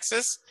here in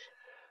Texas?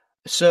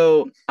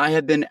 So I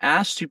have been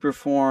asked to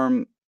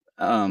perform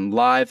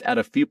live at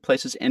a few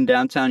places in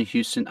downtown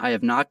Houston. I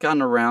have not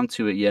gotten around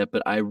to it yet,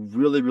 but I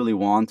really, really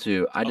want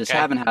to. I just Okay.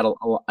 haven't had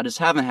I just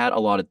haven't had a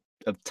lot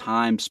of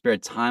time, spare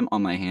time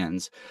on my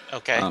hands.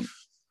 Okay. Um,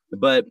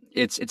 but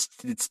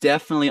it's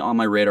definitely on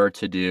my radar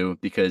to do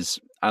because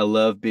I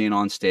love being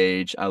on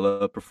stage. I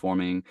love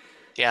performing.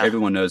 Yeah.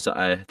 Everyone knows that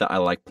I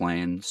like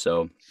playing,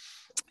 so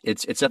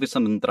it's definitely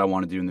something that I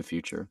want to do in the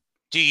future.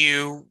 Do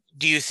you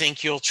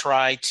think you'll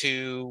try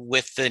to,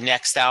 with the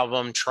next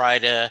album, try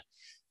to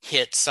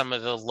hit some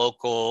of the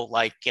local,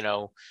 like,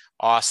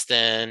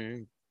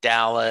 Austin,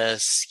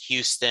 Dallas,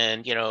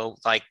 Houston,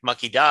 like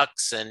Mucky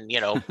Ducks and,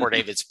 Port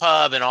David's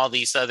Pub and all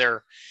these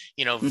other,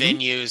 Hmm.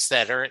 venues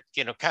that are,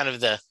 kind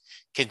of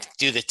can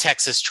do the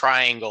Texas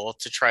Triangle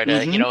to try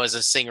to, Hmm. as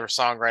a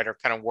singer-songwriter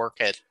kind of work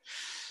it.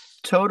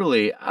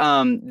 Totally.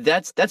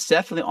 That's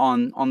definitely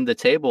on the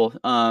table.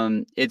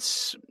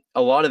 It's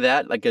a lot of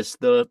that. I guess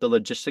the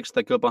logistics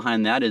that go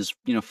behind that is,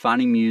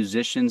 finding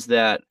musicians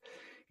that,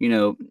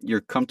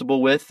 you're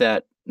comfortable with,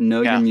 that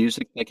know your Yeah.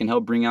 music, that can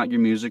help bring out your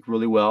music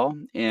really well,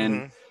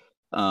 Hmm.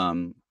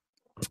 um,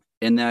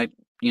 and that,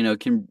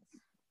 can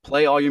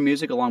play all your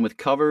music along with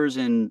covers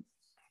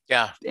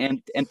Yeah.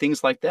 and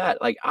things like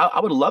that. Like I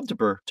would love to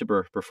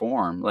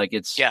perform. Like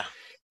Yeah.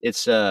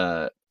 it's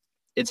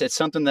it's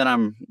something that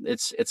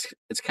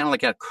it's kind of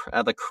like at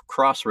the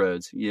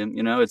crossroads.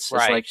 It's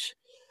Right. like,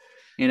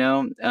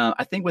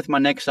 I think with my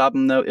next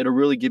album though, it'll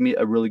really give me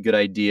a really good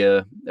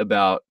idea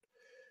about,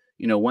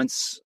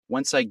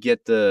 once I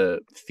get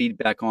the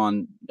feedback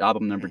on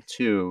album number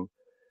two,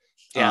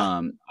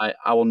 Yeah.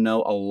 I will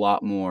know a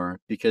lot more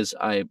because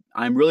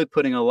I'm really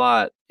putting a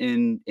lot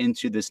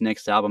into this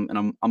next album,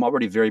 and I'm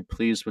already very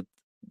pleased with,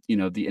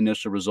 the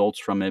initial results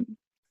from it,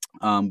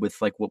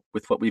 with like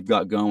with what we've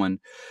got going.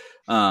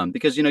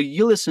 Because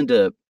you listen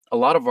to a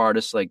lot of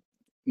artists, like,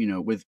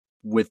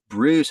 with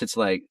Bruce, it's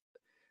like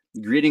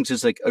Greetings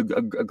is like a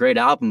great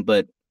album,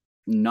 but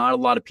not a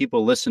lot of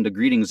people listen to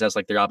Greetings as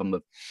like their album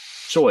of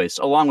choice,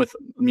 along with,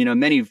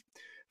 many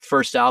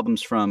first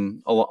albums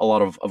from a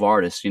lot of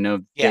artists.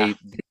 Yeah.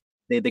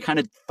 They kind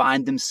of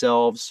find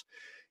themselves,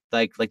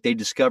 like they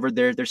discovered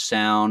their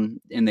sound,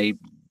 and they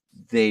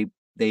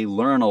they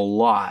learn a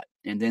lot,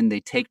 and then they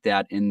take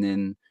that, and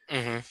then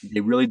Hmm.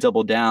 they really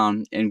double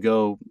down and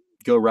go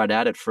right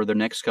at it for their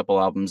next couple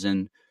albums,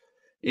 and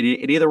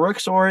it either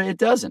works or it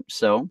doesn't.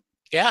 So,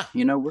 Yeah.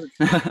 we're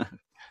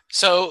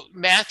So,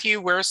 Matthew,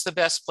 where's the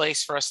best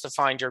place for us to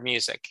find your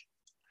music?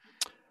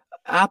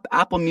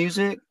 Apple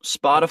Music, Okay.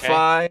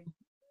 Spotify,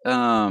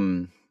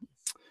 um,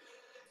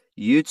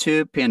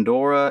 YouTube,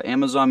 Pandora,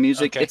 Amazon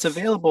Music. Okay. It's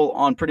available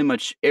on pretty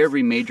much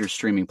every major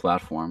streaming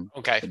platform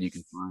Okay. that you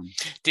can find.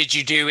 Did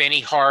you do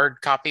any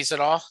hard copies at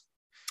all?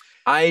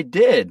 I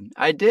did.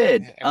 I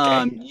did.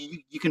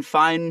 Okay. You can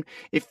find,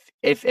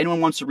 if anyone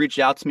wants to reach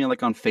out to me,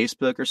 like on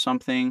Facebook or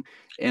something,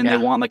 and they Yeah.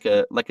 want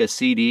like a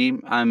CD,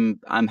 I'm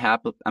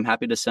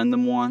happy to send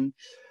them one.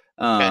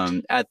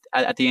 Good.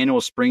 At the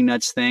annual Spring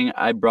Nuts thing,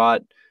 I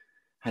brought,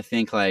 I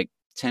think, like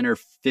 10 or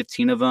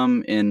 15 of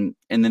them, and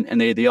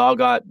they all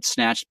got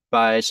snatched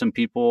by some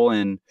people,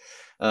 and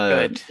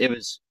Good. it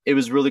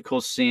was really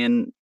cool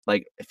seeing,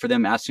 like, for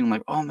them asking,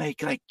 like, oh,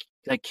 mate,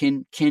 like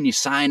can you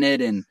sign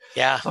it, and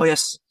Yeah. oh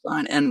yes,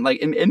 sign, and like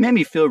it made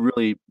me feel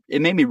really,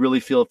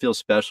 feel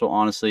special.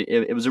 Honestly,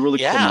 it was a really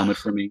cool Yeah. moment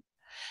for me.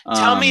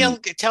 Tell me, um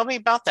tell me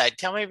about that.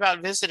 Tell me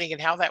about visiting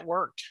and how that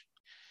worked.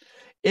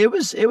 it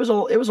was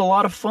a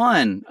lot of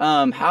fun.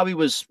 Howie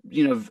was,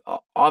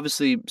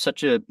 obviously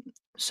such a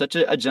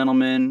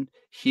gentleman.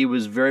 He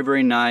was very,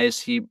 very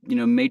nice. He,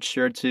 made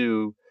sure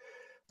to,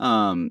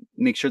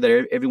 make sure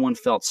that everyone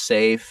felt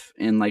safe,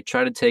 and like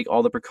try to take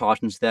all the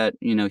precautions that,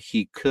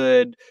 he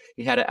could.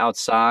 He had it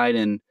outside,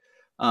 and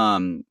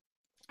um,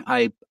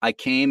 I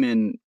came,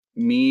 and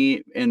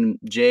me and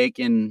Jake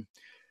and,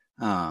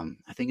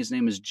 I think his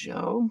name is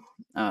Joe.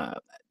 Uh,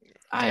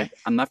 I Okay.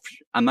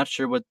 I'm not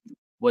sure what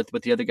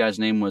the other guy's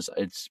name was.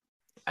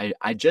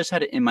 I just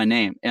had it in my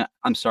name.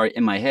 I'm sorry,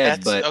 in my head,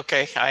 That's but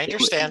okay. I it w-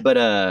 understand.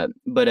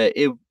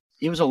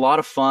 it was a lot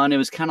of fun. It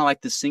was kind of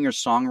like the singer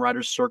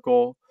songwriter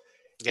circle,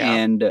 Yeah.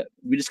 and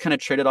we just kind of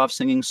traded off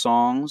singing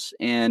songs.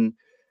 And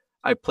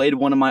I played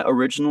one of my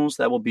originals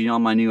that will be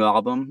on my new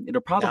album. Nice.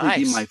 It'll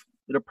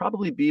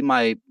probably be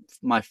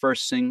my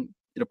first sing.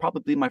 It'll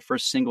probably be my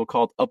first single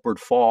called Upward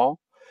Fall,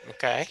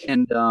 Okay.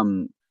 and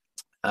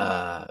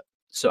uh,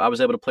 so I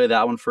was able to play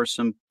that one for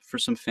some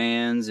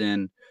fans,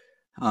 and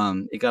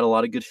it got a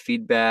lot of good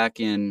feedback,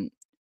 and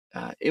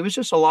it was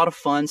just a lot of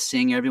fun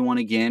seeing everyone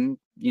again.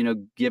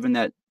 Given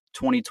that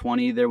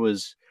 2020, it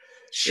was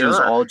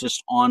Sure. all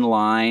just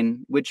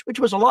online, which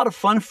was a lot of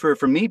fun for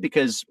me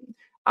because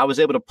I was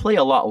able to play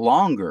a lot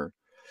longer,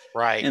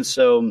 Right. and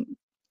so,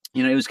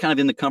 it was kind of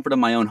in the comfort of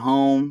my own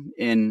home,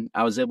 and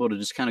I was able to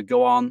just kind of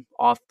go on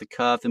off the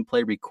cuff and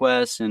play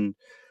requests, and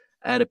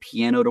I had a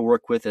piano to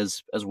work with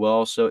as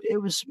well. So it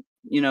was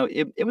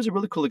a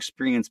really cool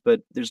experience,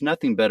 but there's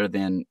nothing better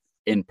than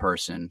in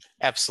person.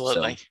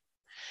 Absolutely. So,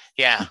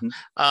 Yeah.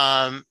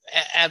 mhm.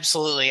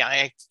 Absolutely.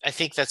 I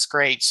think that's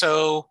great.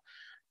 So,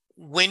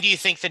 when do you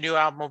think the new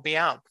album will be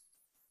out?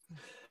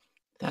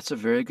 That's a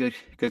very good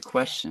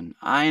question.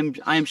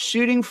 I'm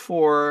shooting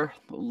for,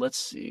 let's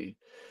see.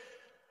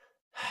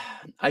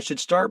 I should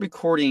start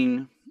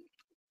recording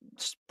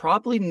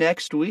probably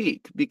next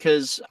week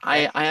because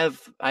Okay. I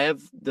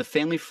have the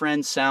family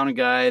friend sound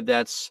guy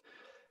that's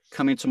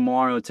coming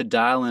tomorrow to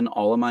dial in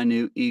all of my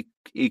new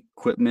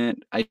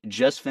equipment. I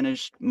just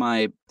finished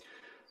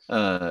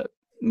uh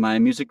my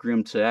music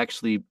room to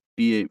actually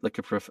be like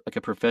like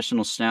a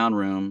professional sound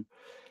room.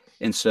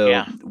 And so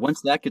Yeah.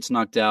 once that gets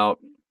knocked out,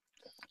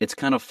 it's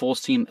kind of full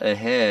steam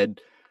ahead.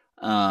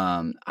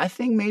 I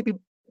think maybe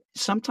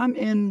sometime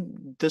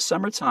in the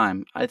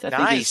summertime, I think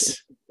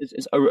Nice.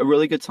 is a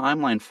really good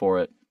timeline for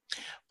it.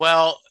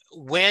 Well,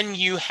 when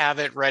you have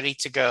it ready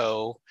to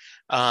go,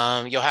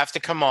 you'll have to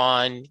come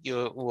on.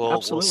 We'll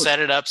Absolutely. set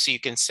it up so you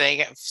can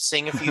sing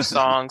a few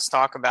songs,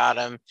 talk about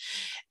them,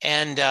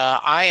 and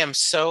I am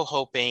so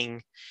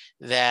hoping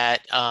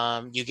that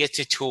you get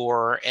to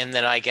tour, and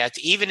that I get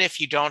even if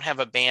you don't have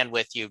a band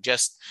with you,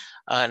 just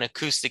an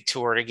acoustic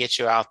tour to get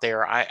you out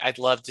there. I'd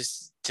love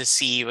to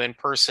see you in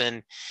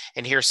person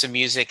and hear some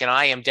music, and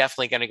I am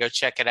definitely going to go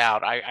check it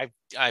out.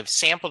 I've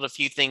sampled a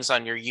few things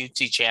on your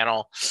YouTube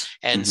channel,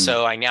 and hmm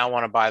so I now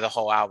want to buy the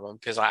whole album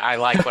because I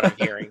like what I'm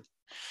hearing.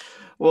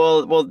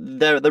 well,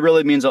 that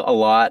really means a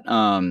lot.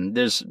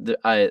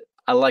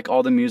 I like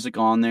all the music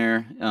on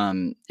there.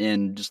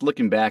 And just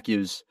looking back, it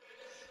was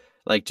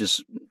like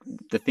just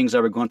the things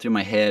that were going through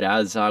my head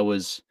as I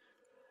was,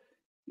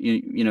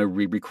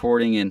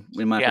 recording, and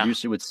when my Yeah,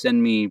 producer would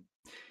send me,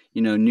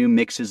 new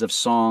mixes of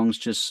songs,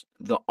 just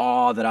the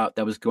awe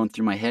that was going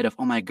through my head of,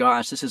 oh my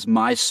gosh, this is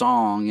my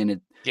song,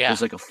 and yeah,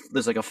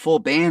 there's like a full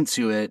band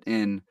to it,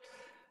 and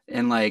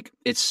like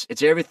it's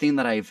everything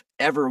that I've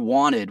ever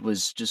wanted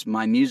was just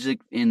my music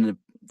in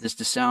this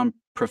to sound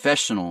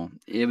professional.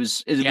 It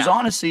was yeah,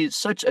 honestly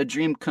such a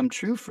dream come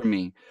true for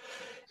me.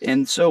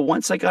 And so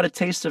once I got a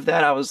taste of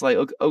that, I was like,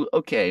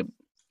 okay,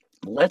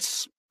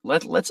 let's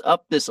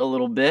up this a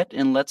little bit,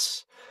 and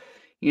let's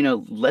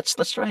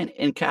try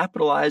and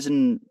capitalize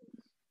and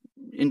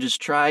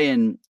just try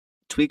and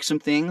tweak some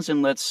things,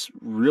 and let's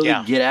really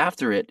yeah, get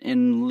after it,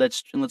 and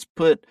let's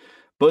put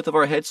both of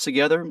our heads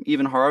together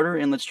even harder,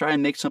 and let's try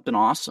and make something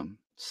awesome.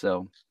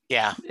 So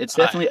yeah. it's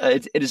definitely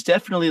it is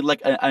definitely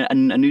like a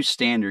new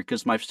standard,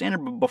 because my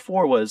standard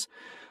before was,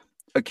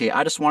 okay,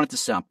 I just want it to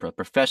sound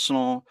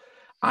professional.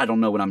 I don't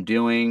know what I'm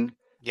doing.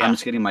 I'm Yeah.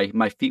 just getting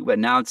my feet wet.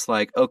 Now it's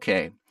like,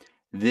 okay,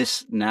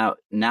 this now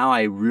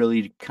I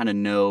really kind of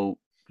know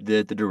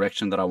the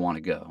direction that I want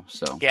to go.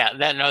 So. Yeah,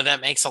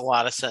 that makes a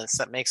lot of sense.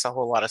 That makes a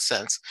whole lot of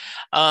sense.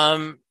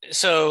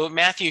 So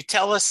Matthew,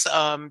 tell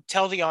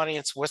the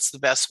audience what's the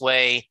best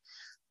way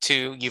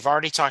to. You've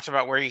already talked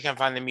about where you can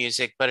find the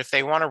music, but if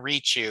they want to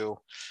reach you,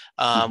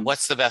 Mhm.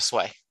 what's the best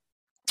way?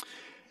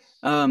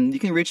 You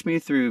can reach me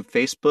through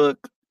Facebook,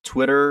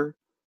 Twitter,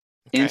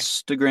 Okay,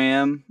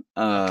 Instagram.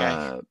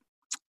 okay,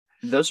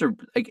 Those are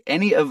like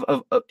any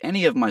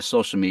of my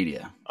social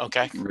media,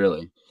 okay.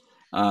 really.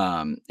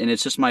 And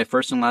it's just my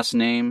first and last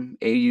name,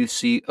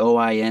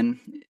 Aucoin.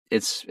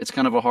 It's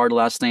kind of a hard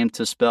last name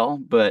to spell,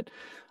 but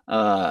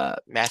uh,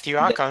 Matthew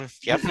that, Aucoin.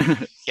 Yep,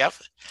 yep.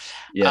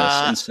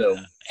 yes. Uh, And so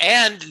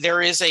and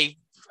there is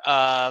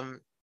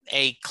um,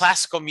 a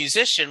classical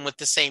musician with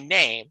the same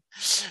name.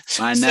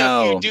 I So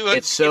if you know do a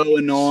it's so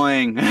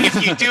annoying.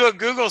 if you do a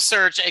Google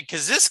search,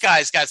 because this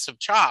guy's got some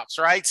chops,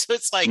 right? So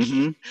it's like,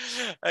 hmm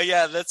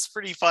yeah, that's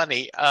pretty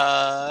funny. And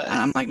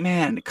I'm like,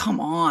 man, come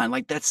on!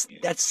 Like that's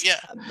Yeah,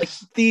 like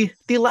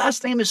the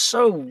last name is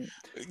so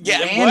yeah.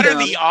 What are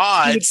the random.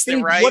 You would odds?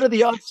 think, what Right? are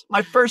the odds?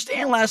 My first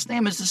and last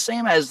name is the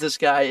same as this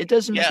guy. It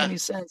doesn't make Yeah, any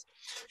sense.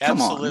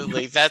 Come on.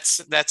 absolutely.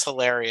 That's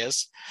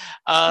hilarious.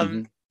 Um,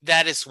 hmm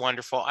that is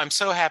wonderful. I'm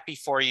so happy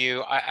for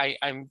you.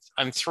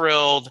 I'm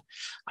thrilled.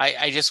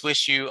 I just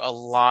wish you a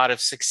lot of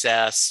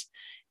success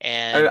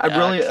I and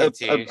really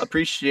continue.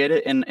 appreciate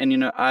it, and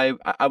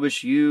I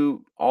wish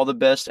you all the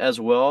best as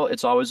well.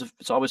 It's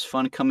always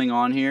fun coming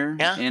on here,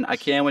 Yeah. and I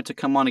can't wait to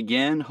come on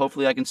again.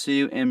 Hopefully, I can see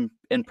you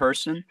in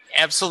person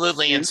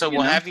Absolutely. And soon. so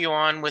we'll have you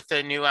on with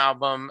the new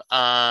album.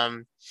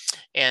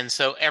 And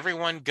so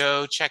everyone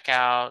go check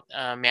out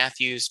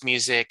Matthew's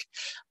music.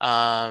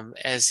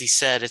 As he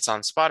said, it's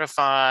on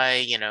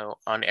Spotify,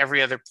 on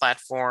every other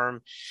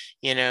platform,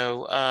 you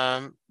know,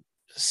 um,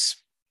 s-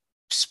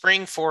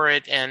 spring for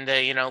it. And,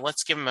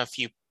 let's give him a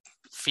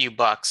few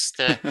bucks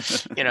to,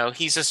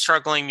 he's a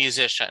struggling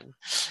musician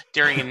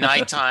during a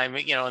nighttime,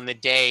 in the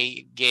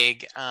day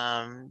gig,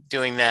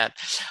 doing that.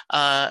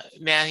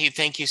 Matthew,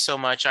 thank you so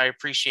much. I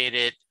appreciate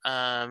it.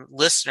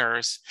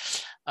 Listeners,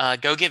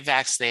 go get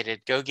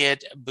vaccinated, go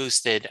get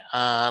boosted.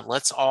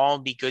 Let's all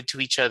be good to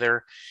each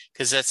other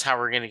because that's how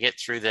we're going to get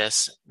through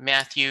this.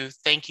 Matthew,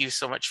 thank you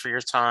so much for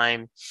your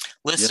time.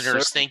 Yes, sir.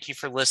 Listeners, thank you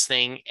for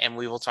listening, and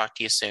we will talk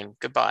to you soon.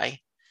 Goodbye.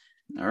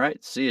 All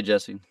right. See you,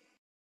 Jesse.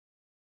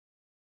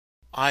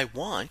 I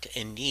want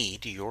and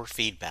need your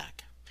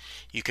feedback.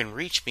 You can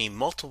reach me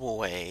multiple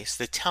ways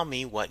to tell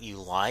me what you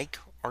like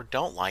or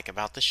don't like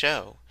about the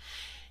show.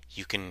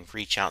 You can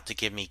reach out to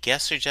give me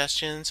guest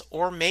suggestions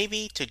or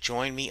maybe to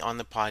join me on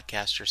the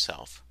podcast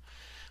yourself.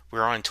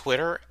 We're on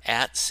Twitter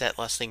at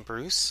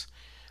SetListingBruce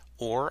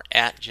or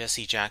at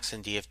Jesse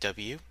Jackson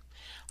DFW.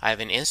 I have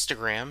an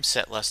Instagram,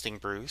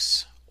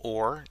 SetListingBruce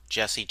or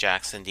Jesse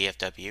Jackson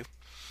DFW.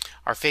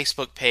 Our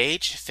Facebook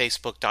page,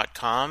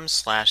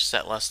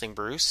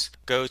 facebook.com/SetListingBruce.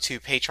 Go to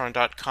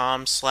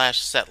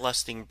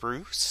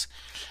patreon.com/SetListingBruce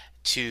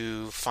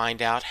to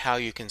find out how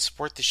you can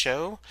support the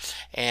show,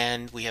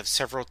 and we have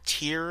several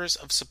tiers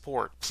of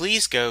support.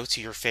 Please go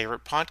to your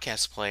favorite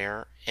podcast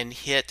player and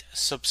hit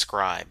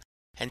subscribe.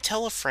 And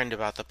tell a friend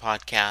about the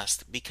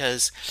podcast,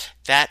 because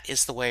that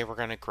is the way we're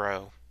going to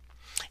grow.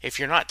 If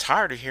you're not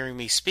tired of hearing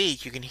me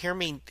speak, you can hear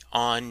me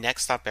on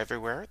Next Stop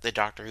Everywhere, the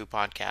Doctor Who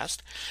podcast,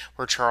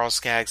 where Charles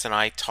Skaggs and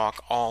I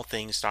talk all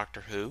things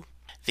Doctor Who.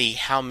 The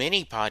How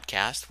Many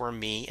podcast, where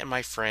me and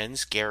my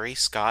friends Gary,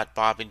 Scott,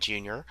 Bob, and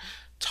Jr.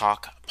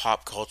 talk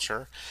pop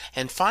culture.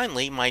 And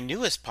finally, my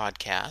newest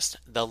podcast,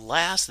 The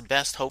Last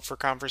Best Hope for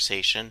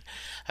Conversation,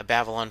 a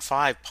Babylon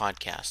 5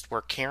 podcast,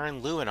 where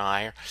Karen, Lou, and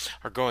I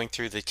are going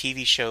through the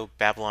TV show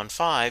Babylon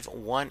 5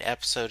 one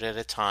episode at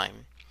a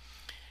time.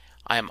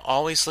 I am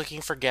always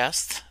looking for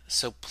guests,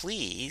 so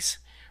please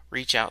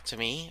reach out to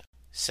me,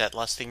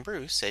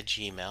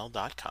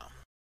 setlustingbruce@gmail.com.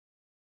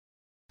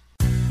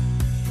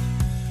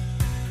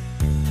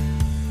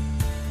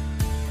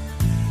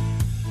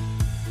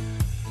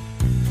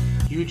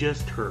 You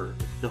just heard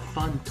the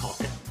fun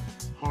talking,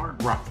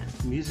 hard rocking,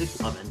 music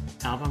loving,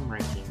 album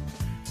ranking,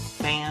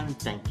 fan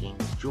thinking,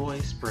 joy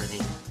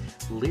spreading,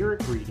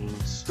 lyric reading,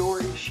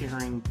 story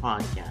sharing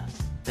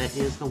podcast that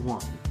is the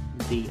one,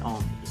 the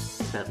only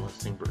Set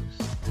Listing Bruce.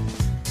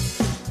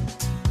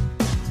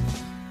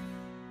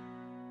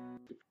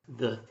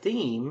 The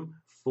theme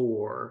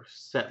for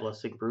Set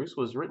Listing Bruce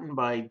was written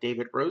by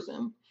David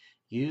Rosen,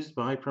 used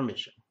by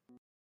permission.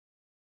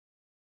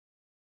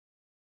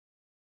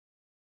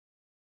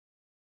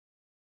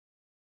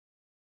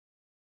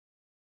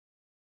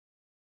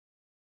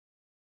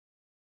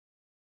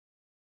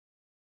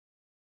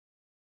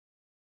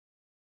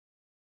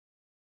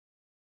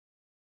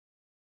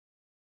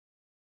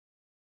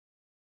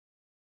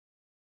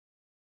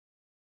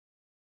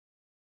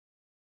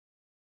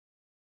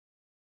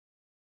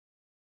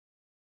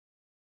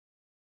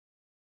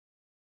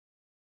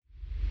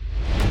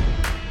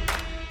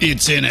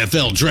 It's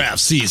NFL draft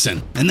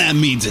season, and that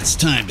means it's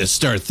time to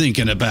start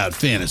thinking about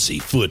fantasy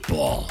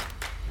football.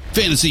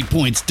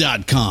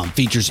 FantasyPoints.com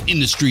features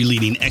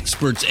industry-leading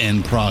experts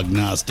and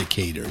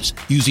prognosticators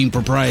using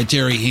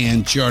proprietary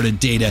hand-charted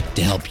data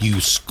to help you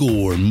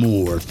score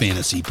more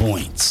fantasy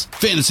points.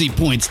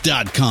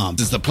 FantasyPoints.com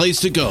is the place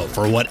to go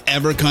for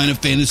whatever kind of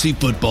fantasy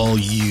football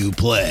you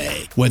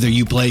play. Whether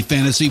you play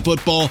fantasy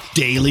football,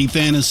 daily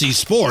fantasy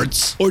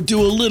sports, or do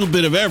a little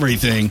bit of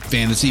everything,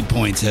 Fantasy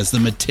Points has the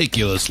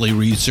meticulously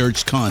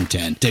researched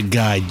content to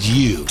guide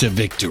you to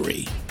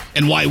victory.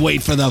 And why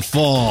wait for the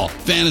fall?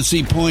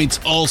 Fantasy Points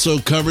also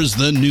covers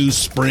the new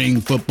spring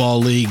football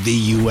league,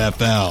 the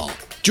UFL.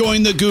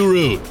 Join the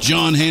guru,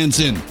 John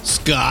Hansen,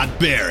 Scott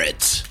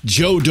Barrett,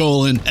 Joe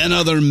Dolan, and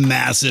other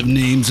massive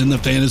names in the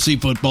fantasy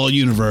football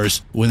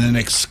universe with an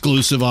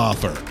exclusive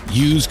offer.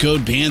 Use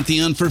code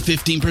Pantheon for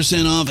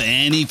 15% off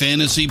any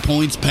Fantasy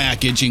Points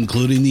package,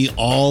 including the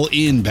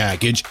all-in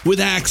package,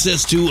 with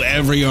access to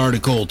every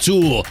article,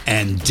 tool,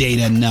 and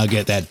data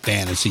nugget that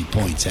Fantasy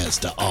Points has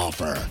to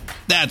offer.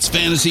 That's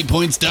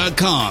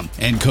FantasyPoints.com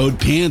and code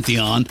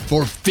Pantheon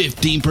for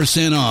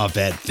 15% off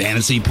at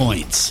Fantasy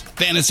Points.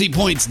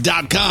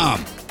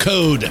 FantasyPoints.com,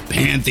 code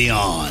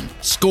Pantheon.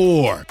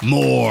 Score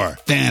more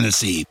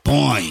fantasy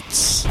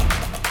points.